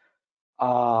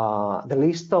 The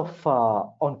list of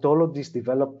ontologies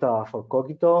developed for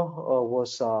COGITO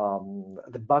was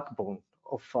the backbone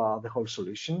of the whole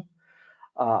solution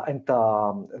and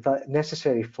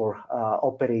necessary for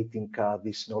operating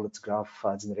this knowledge graph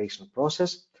generation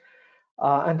process.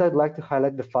 And I'd like to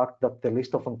highlight the fact that the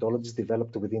list of ontologies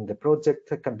developed within the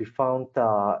project can be found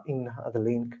in the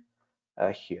link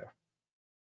here.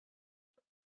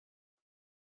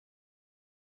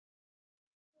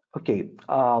 Okay,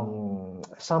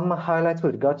 some highlights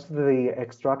with regards to the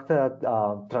extract,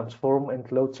 transform,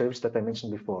 and load service that I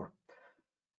mentioned before.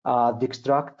 The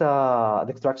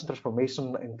extraction,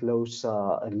 transformation, and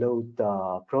load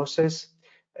process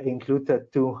include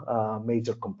two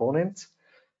major components.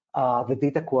 The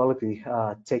data quality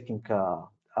checking tool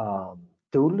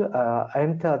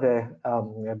and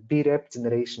the BREP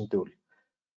generation tool.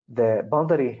 The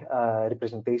boundary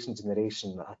representation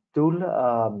generation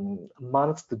tool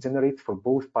managed to generate for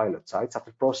both pilot sites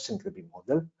after processing the BIM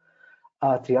model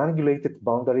triangulated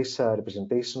boundaries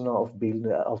representation of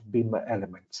BIM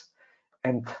elements.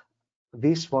 And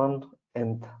this one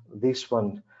and this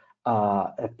one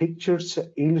pictures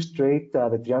illustrate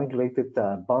the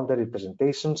triangulated boundary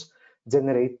representations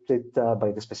generated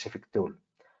by the specific tool.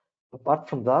 Apart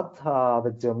from that,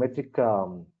 the geometric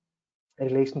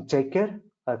relation checker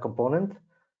component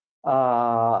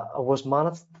was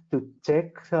managed to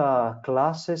check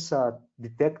classes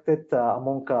detected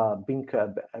among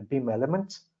BIM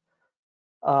elements.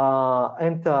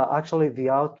 Actually, the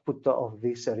output of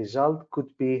this result could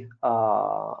be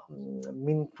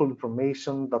meaningful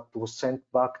information that was sent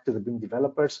back to the BIM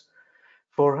developers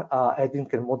for adding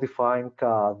and modifying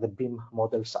the BIM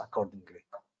models accordingly.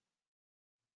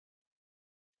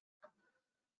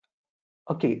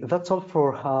 Okay, that's all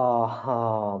for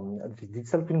the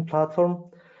digital twin platform.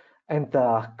 And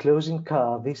closing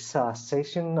this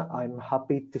session, I'm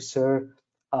happy to share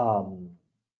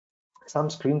some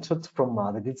screenshots from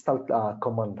the Digital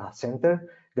Command Center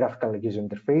graphical user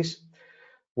interface,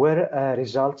 where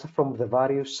results from the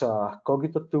various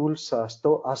COGITO tools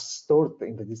stored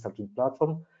in the digital twin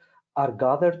platform are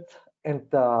gathered and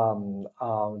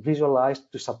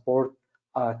visualized to support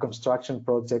construction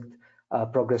project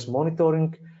progress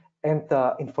monitoring and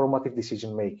informative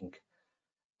decision making,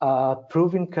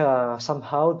 proving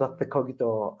somehow that the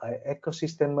COGITO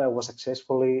ecosystem was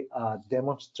successfully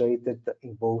demonstrated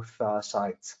in both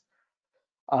sites.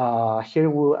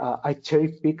 Here I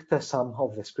cherry-picked some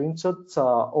of the screenshots.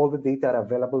 All the data are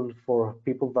available for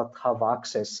people that have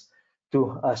access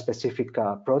to specific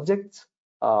projects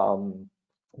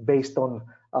based on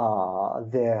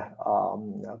their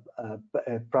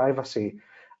privacy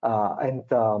and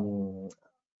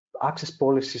access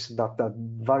policies that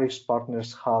various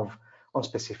partners have on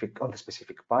the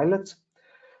specific pilots,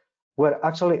 where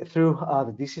actually through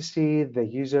the DCC, the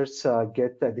users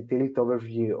get a detailed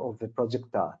overview of the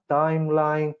project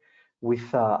timeline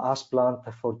with as planned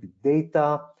for the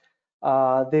data.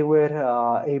 They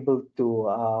were able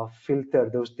to filter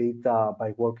those data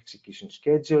by work execution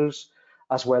schedules,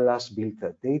 as well as build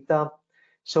data,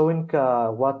 showing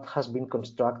what has been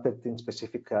constructed in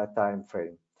specific time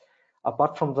frame.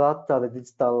 Apart from that, the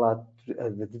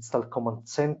Digital Command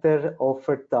Center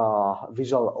offered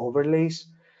visual overlays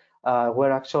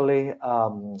where actually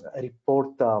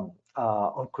report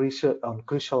on crucial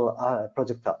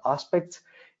project aspects,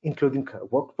 including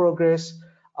work progress,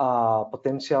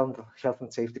 potential health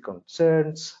and safety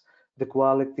concerns, the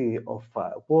quality of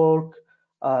work,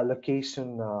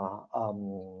 location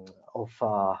of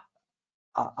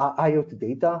IoT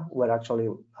data, where actually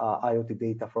IoT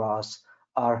data for us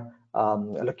are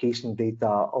location data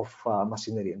of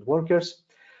machinery and workers.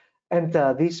 And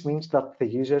this means that the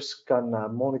users can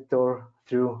monitor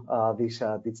through this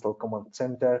Digital Command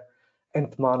Center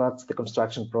and manage the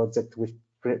construction project with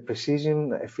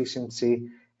precision, efficiency,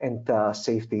 and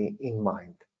safety in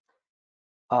mind.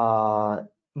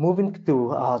 Moving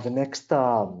to the next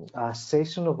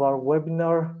session of our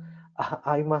webinar,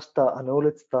 I must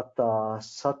acknowledge that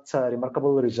such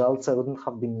remarkable results wouldn't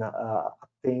have been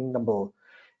attainable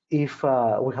if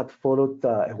we had followed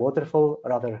a waterfall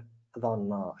rather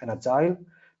than an agile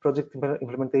project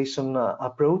implementation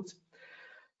approach.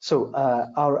 So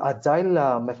our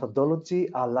agile methodology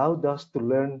allowed us to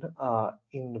learn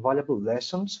invaluable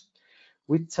lessons,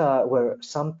 which were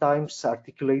sometimes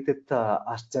articulated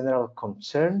as general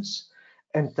concerns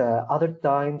and other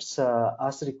times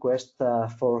as requests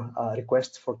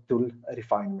for tool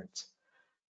refinements.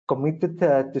 Committed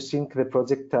to seeing the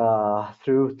project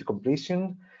through to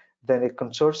completion, then a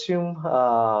consortium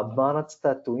managed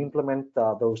to implement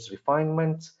those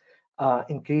refinements,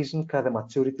 increasing the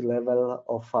maturity level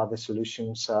of the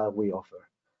solutions we offer.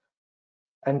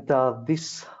 And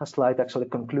this slide actually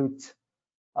concludes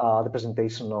the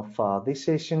presentation of this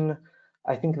session.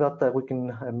 I think that we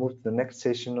can move to the next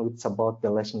session, which is about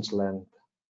the lessons learned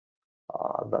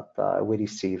that we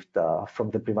received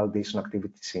from the pre-validation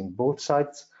activities in both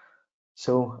sites.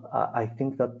 So I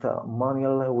think that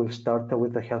Manuel will start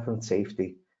with the health and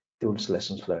safety tools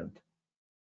lessons learned.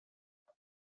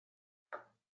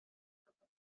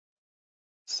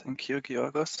 Thank you,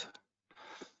 Georgos.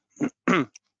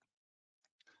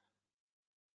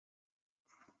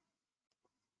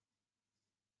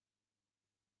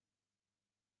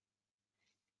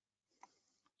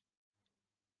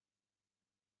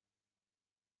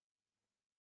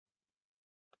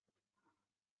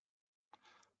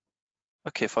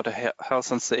 Okay, for the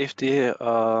health and safety,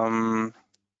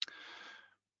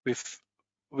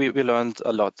 we learned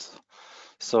a lot.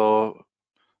 So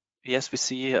yes, we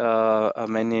see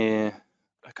many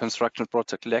construction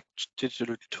projects lack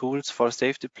digital tools for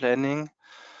safety planning,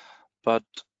 but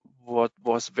what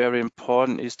was very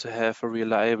important is to have a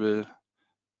reliable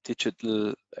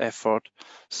digital effort.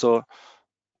 So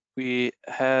we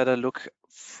had a look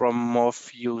from more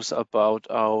views about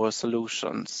our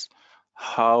solutions.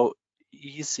 How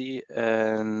easy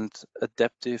and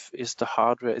adaptive is the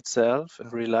hardware itself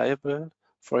and reliable?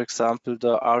 For example,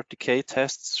 the RTK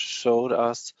tests showed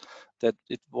us that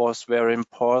it was very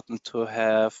important to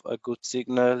have a good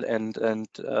signal and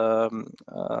a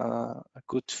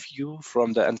good view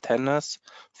from the antennas,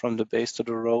 from the base to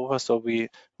the rover. So we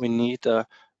need a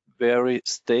very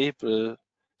stable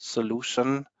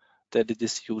solution that it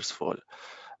is useful.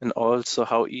 And also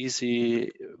how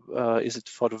easy is it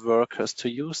for the workers to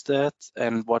use that,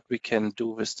 and what we can do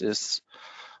with this,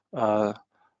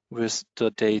 with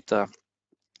the data.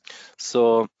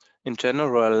 So in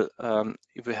general,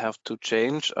 if we have to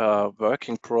change a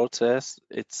working process,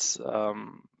 it's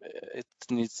it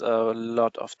needs a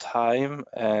lot of time,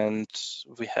 and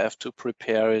we have to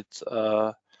prepare it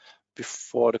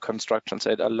before the construction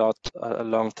site a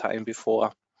long time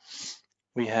before.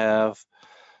 We have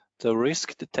the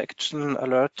risk detection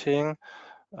alerting.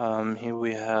 Here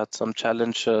we had some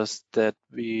challenges that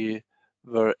we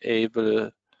were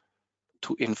able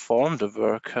to inform the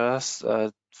workers,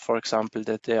 for example,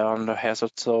 that they are under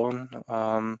hazard zone.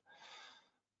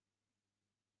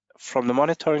 From the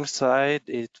monitoring side,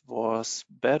 it was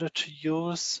better to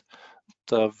use.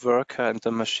 The worker and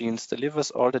the machines delivers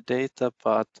all the data,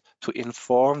 but to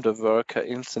inform the worker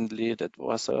instantly, that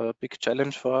was a big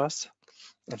challenge for us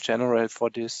in general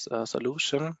for this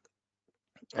solution.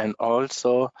 And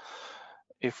also,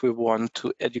 if we want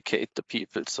to educate the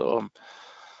people. So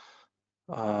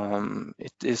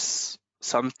it is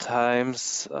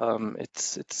sometimes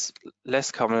it's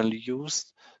less commonly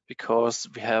used because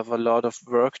we have a lot of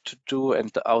work to do, and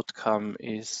the outcome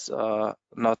is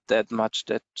not that much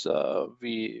that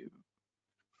we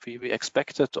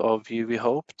expected or we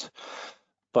hoped.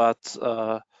 But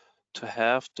to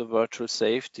have the virtual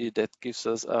safety, that gives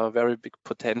us a very big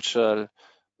potential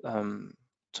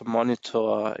to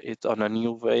monitor it on a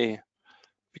new way,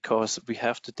 because we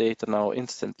have the data now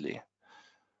instantly.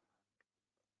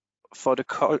 For the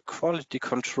quality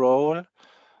control,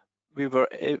 we were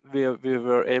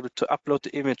able to upload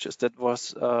the images. That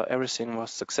was everything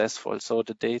was successful. So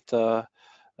the data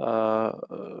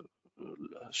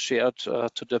shared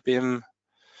to the BIM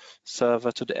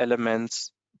server, to the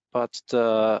elements, but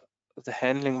the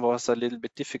handling was a little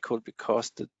bit difficult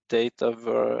because the data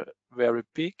were very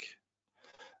big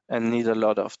and need a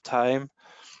lot of time.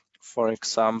 For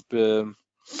example,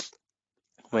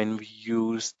 when we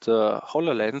used the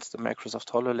HoloLens, the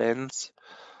Microsoft HoloLens,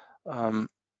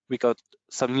 we got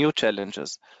some new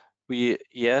challenges.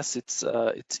 Yes, it's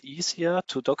easier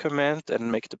to document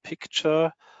and make the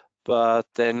picture, but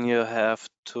then you have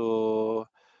to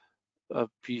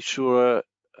be sure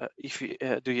if you,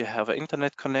 do you have an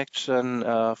internet connection,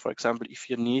 for example, if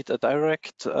you need a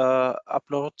direct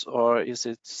upload, or is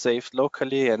it saved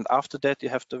locally and after that you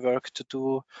have the work to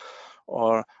do,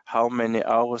 or how many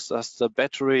hours does the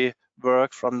battery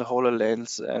work from the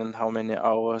HoloLens, and how many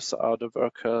hours are the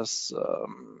workers,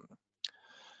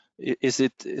 is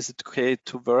it okay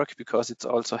to work because it's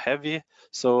also heavy.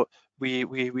 So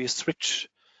we switch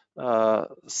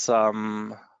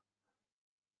some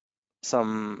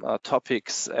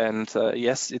topics, and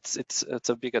yes, it's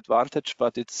a big advantage,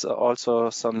 but it's also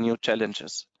some new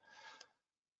challenges.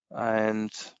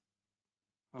 And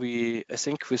I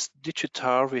think with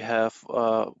Digitar we have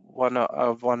one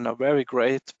a very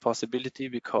great possibility,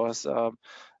 because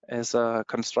as a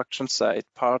construction site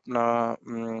partner,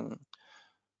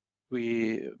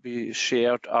 we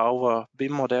shared our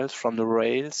BIM models from the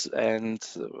rails and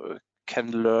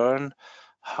can learn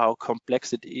how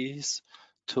complex it is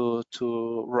to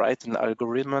write an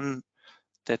algorithm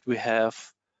that we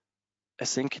have. I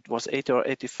think it was 80 or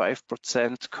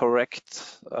 85%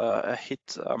 correct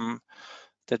hit,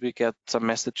 that we get some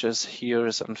messages, here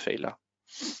is a failure.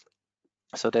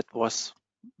 So that was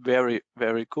very,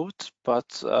 very good.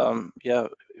 But yeah,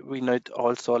 we need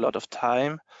also a lot of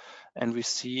time, and we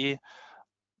see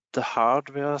the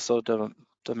hardware, so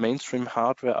the mainstream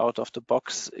hardware out of the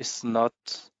box is not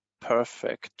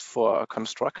perfect for a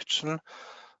construction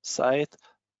site,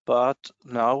 but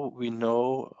now we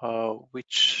know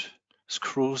which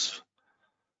screws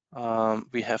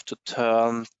we have to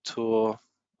turn to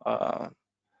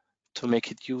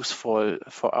make it useful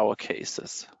for our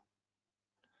cases.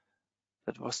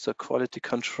 That was the quality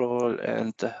control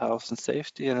and the health and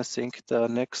safety, and I think the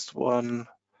next one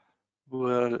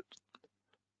will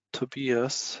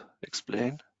Tobias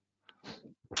explain.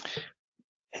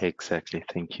 Exactly.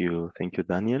 Thank you,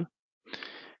 Daniel.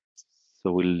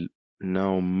 So we'll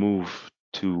now move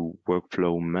to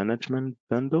workflow management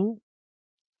bundle.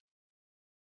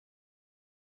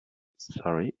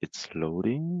 Sorry, it's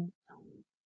loading.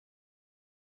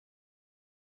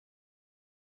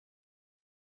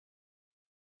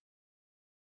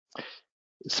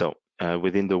 So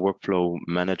within the workflow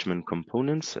management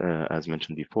components, as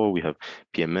mentioned before, we have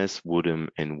PMS, WODM,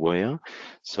 and WEA.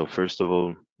 So first of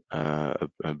all,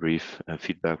 a brief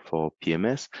feedback for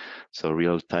PMS. So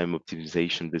real-time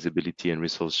optimization, visibility, and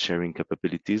resource sharing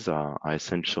capabilities are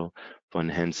essential for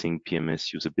enhancing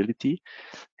PMS usability.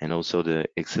 And also the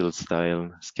Excel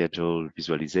style schedule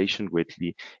visualization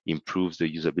greatly improves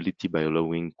the usability by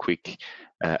allowing quick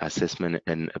assessment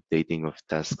and updating of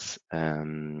tasks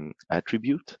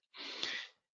attribute.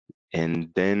 And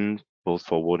then both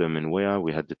for WODM and WEA,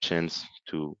 we had the chance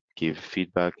to give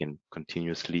feedback and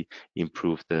continuously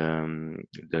improve the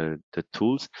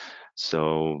tools.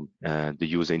 So the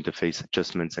user interface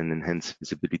adjustments and enhanced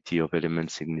visibility of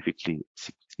elements significantly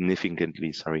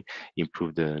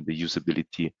improve the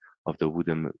usability of the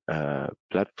wooden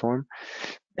platform.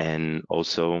 And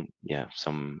also, yeah,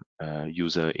 some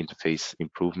user interface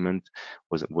improvement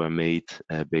were made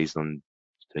based on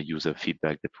the user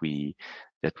feedback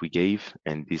that we gave,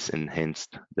 and this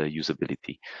enhanced the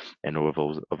usability and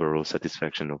overall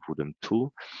satisfaction of wooden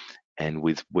tool. And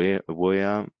with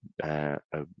Woya, an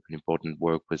important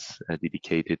work was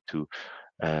dedicated to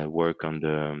work on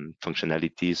the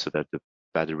functionality so that the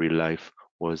battery life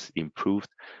was improved,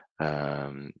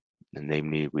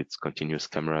 namely with continuous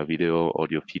camera, video,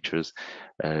 audio features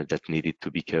that needed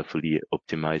to be carefully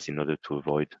optimized in order to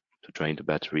avoid to drain the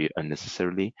battery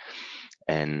unnecessarily.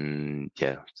 And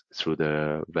yeah, through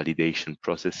the validation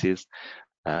processes,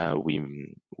 we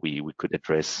could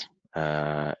address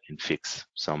and fix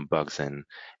some bugs and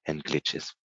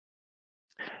glitches.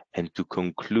 And to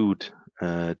conclude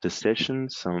the session,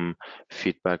 some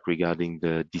feedback regarding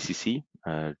the DCC.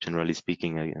 Generally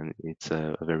speaking, it's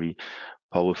a very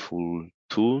powerful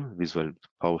tool,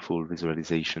 powerful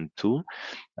visualization tool,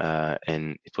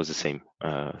 and it was the same.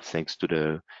 Thanks to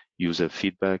the user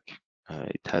feedback,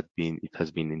 it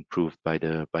has been improved by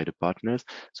the partners.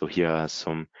 So here are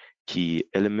some key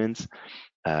elements.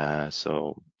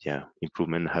 So yeah,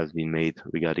 improvement has been made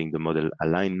regarding the model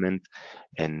alignment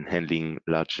and handling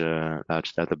large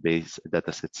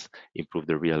datasets, improve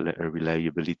the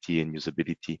reliability and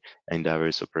usability in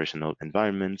diverse operational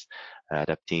environments,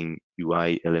 adapting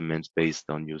UI elements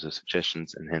based on user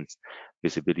suggestions, enhance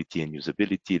visibility and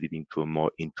usability, leading to a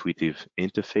more intuitive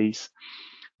interface.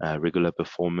 Regular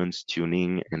performance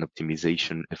tuning and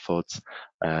optimization efforts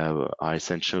are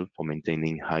essential for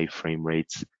maintaining high frame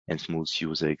rates and smooth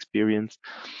user experience.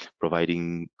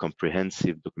 Providing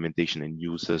comprehensive documentation and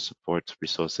user support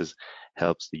resources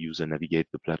helps the user navigate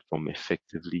the platform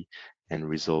effectively and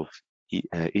resolve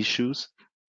issues.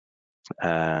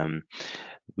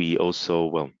 We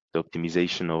also, the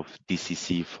optimization of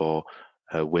DCC for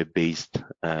web-based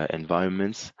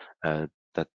environments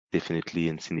that definitely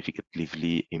and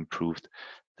significantly improved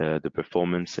the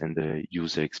performance and the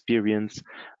user experience.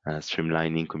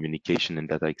 Streamlining communication and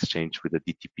data exchange with the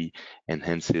DTP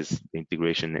enhances the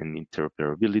integration and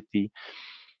interoperability.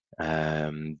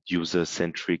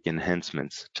 User-centric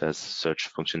enhancements such as search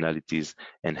functionalities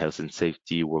and health and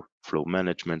safety, workflow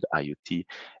management, IoT,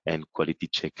 and quality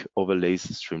check overlays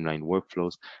streamline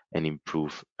workflows and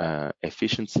improve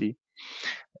efficiency.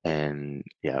 And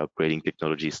yeah, upgrading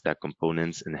technology stack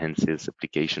components enhances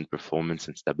application performance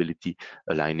and stability,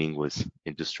 aligning with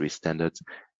industry standards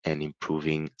and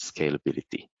improving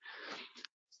scalability.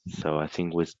 So I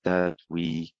think with that,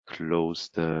 we close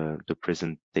the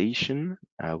presentation.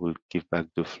 I will give back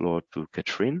the floor to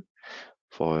Catherine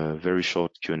for a very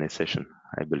short Q&A session,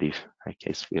 I believe, in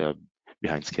case we are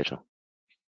behind schedule.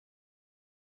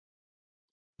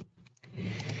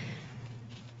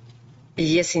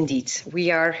 Yes, indeed.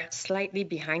 We are slightly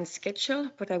behind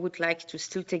schedule, but I would like to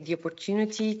still take the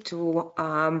opportunity to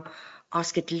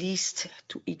ask at least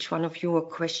to each one of you a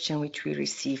question which we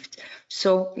received.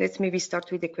 So let's maybe start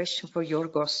with a question for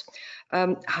Yorgos.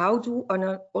 How do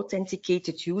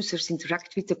unauthenticated users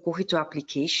interact with the COGITO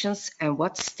applications, and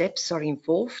what steps are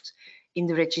involved in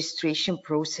the registration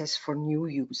process for new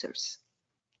users?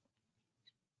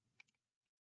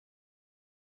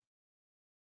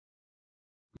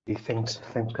 Thanks,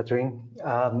 Catherine.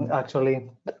 Actually,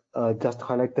 just to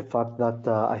highlight the fact that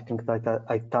I think that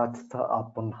I touched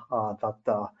upon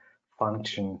that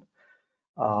function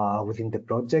within the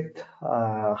project,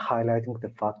 highlighting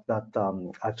the fact that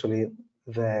actually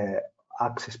the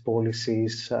access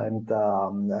policies and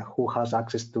who has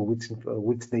access to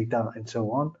which data and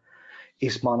so on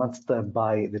is managed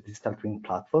by the digital twin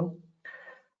platform,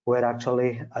 where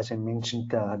actually, as I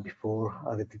mentioned before,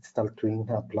 the digital twin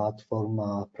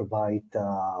platform provide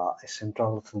a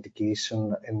central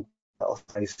authentication and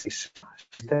authorization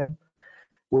system,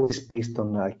 which is based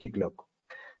on KeyCloak.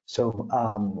 So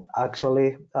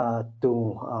actually,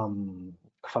 to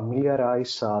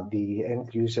familiarize the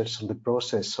end users on the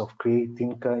process of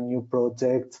creating new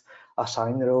projects,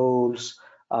 assign roles,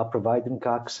 providing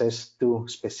access to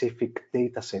specific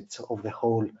data sets of the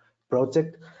whole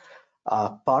project,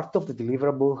 part of the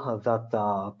deliverable that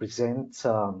presents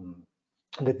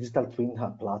the digital twin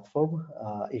platform,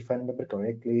 if I remember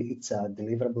correctly, it's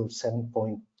deliverable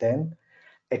 7.10,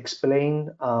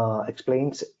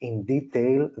 explains in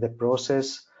detail the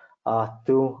process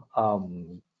to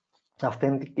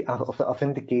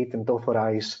authenticate and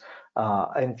authorize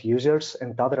end users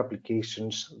and other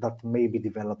applications that may be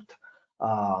developed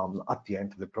at the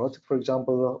end of the project, for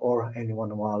example, or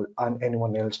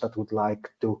anyone else that would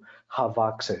like to have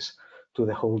access to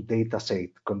the whole data set,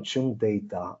 consume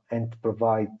data, and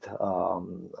provide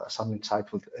some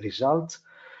insightful results,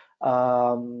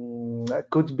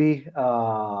 could be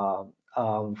found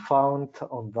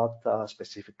on that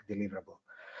specific deliverable.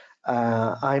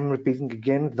 I'm repeating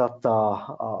again that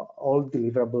all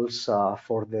deliverables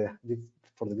for the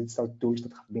digital tools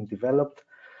that have been developed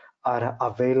are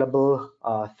available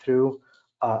through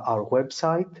our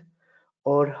website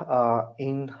or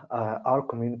in our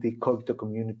community, COGITO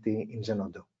community in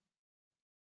Zenodo.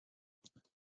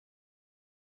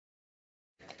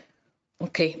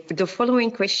 Okay, the following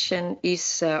question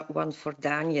is one for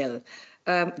Daniel.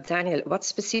 Daniel, what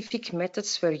specific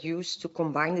methods were used to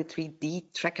combine the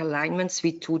 3D track alignments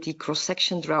with 2D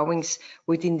cross-section drawings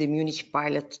within the Munich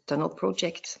pilot tunnel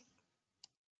project?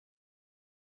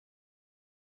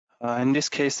 In this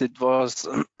case, it was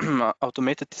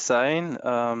automated design.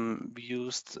 We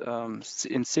used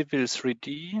in Civil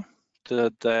 3D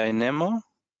the Dynamo,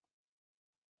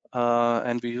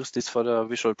 and we used this for the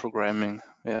visual programming.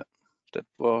 Yeah, that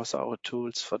was our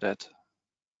tools for that.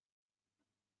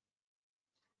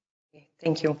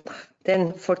 Thank you.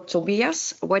 Then for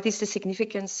Tobias, what is the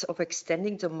significance of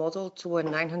extending the model to a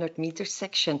 900-meter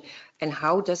section, and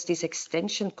how does this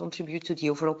extension contribute to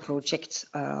the overall project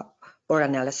or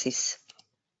analysis?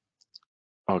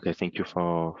 Okay, thank you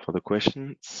for the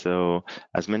question. So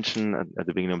as mentioned at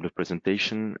the beginning of the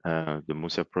presentation, the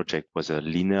Murcia project was a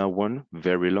linear one,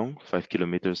 very long, 5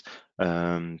 kilometers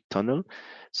tunnel.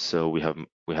 So we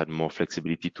had more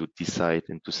flexibility to decide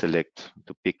and to select,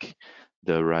 to pick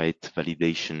the right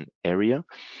validation area,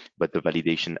 but the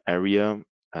validation area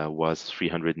was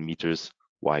 300 meters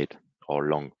wide or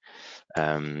long.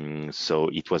 So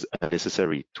it was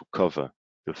unnecessary to cover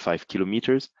the 5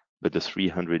 kilometers, but the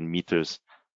 300 meters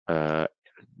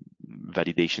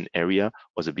validation area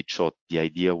was a bit short. The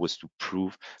idea was to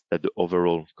prove that the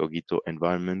overall COGITO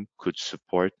environment could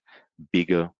support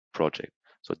bigger projects.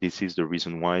 So this is the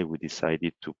reason why we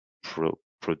decided to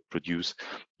produce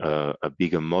a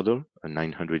bigger model, a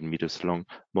 900 meters long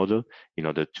model, in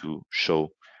order to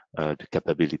show the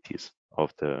capabilities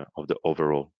of the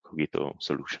overall COGITO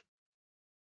solution.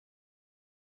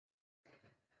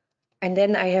 And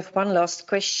then I have one last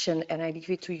question, and I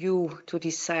leave it to you to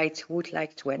decide who would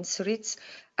like to answer it.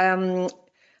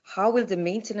 How will the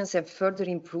maintenance and further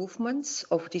improvements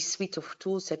of this suite of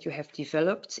tools that you have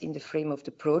developed in the frame of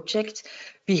the project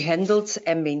be handled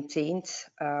and maintained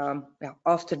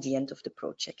after the end of the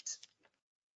project?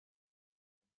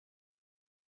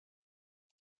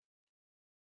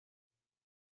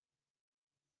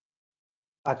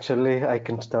 Actually, I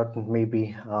can start, and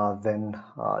maybe then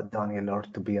Daniel or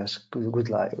Tobias would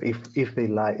like, if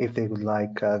they would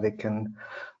like, they can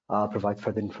provide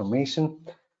further information.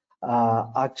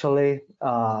 Actually,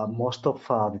 most of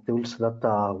the tools that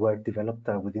were developed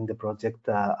within the project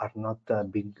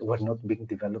were not being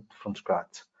developed from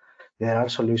scratch. There are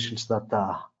solutions that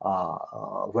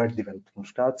were developed from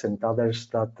scratch, and others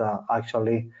that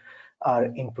actually are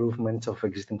improvements of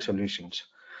existing solutions.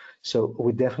 So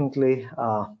we definitely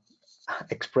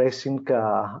expressing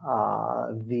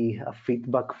the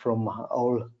feedback from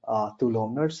all tool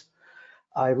owners.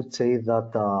 I would say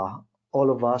that all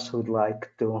of us would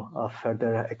like to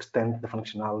further extend the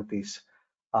functionalities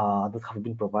that have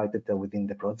been provided within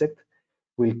the project.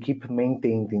 We'll keep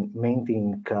maintaining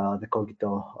the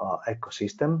COGITO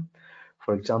ecosystem.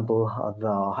 For example,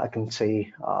 I can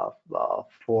say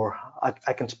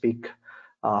I can speak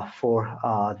for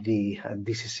the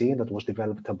DCC that was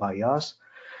developed by us.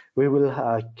 We will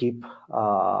keep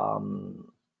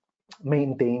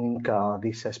maintaining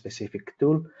this specific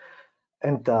tool,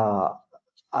 and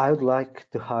I would like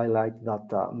to highlight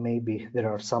that maybe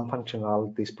there are some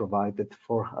functionalities provided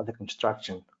for the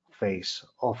construction phase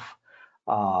of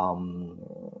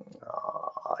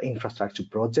infrastructure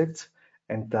projects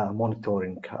and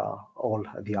monitoring all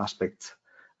the aspects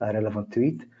relevant to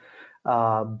it.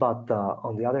 But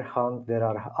on the other hand, there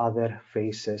are other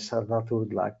phases that we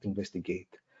would like to investigate.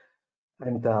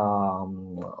 And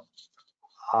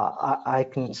I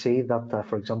can say that,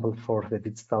 for example, for the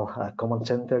Digital Command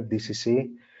Center,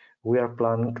 DCC, we are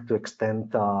planning to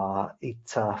extend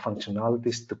its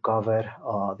functionalities to cover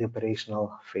the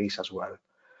operational phase as well.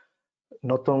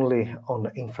 Not only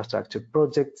on infrastructure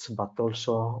projects, but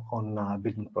also on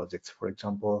building projects. For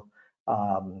example,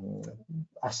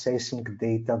 assessing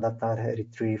data that are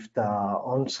retrieved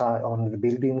on site on the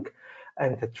building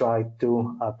and to try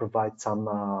to provide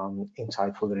some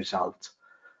insightful results.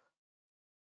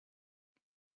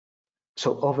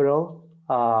 So overall,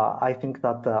 I think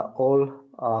that all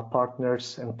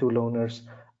partners and tool owners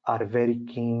are very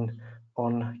keen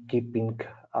on keeping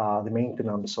the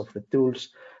maintenance of the tools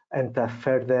and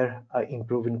further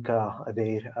improving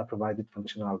their provided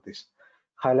functionalities,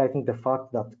 highlighting the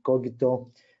fact that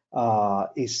COGITO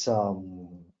is a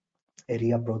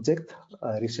RIA project,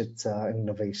 research and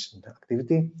innovation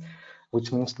activity,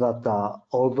 which means that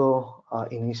although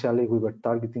initially we were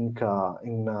targeting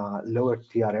in lower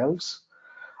TRLs,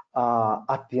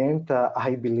 at the end,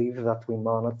 I believe that we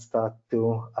managed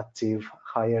to achieve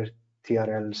higher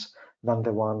TRLs than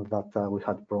the one that we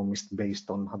had promised based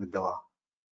on the DOA.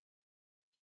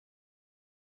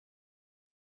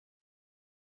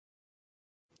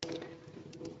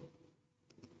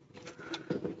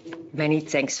 Many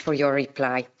thanks for your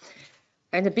reply.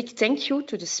 And a big thank you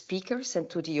to the speakers and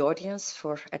to the audience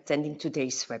for attending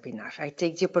today's webinar. I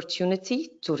take the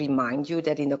opportunity to remind you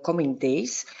that in the coming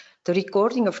days, the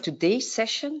recording of today's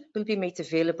session will be made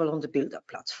available on the BuildUp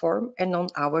platform and on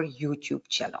our YouTube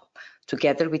channel,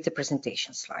 together with the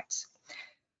presentation slides.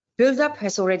 BuildUp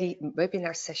has already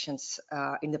webinar sessions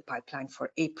in the pipeline for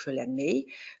April and May,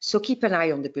 so keep an eye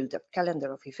on the BuildUp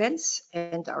calendar of events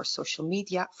and our social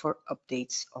media for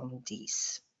updates on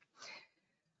these.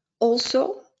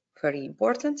 Also, very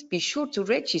important, be sure to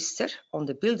register on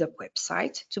the BuildUp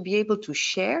website to be able to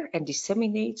share and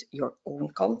disseminate your own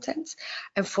content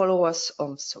and follow us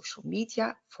on social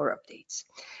media for updates.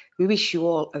 We wish you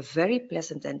all a very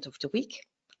pleasant end of the week.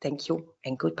 Thank you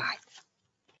and goodbye.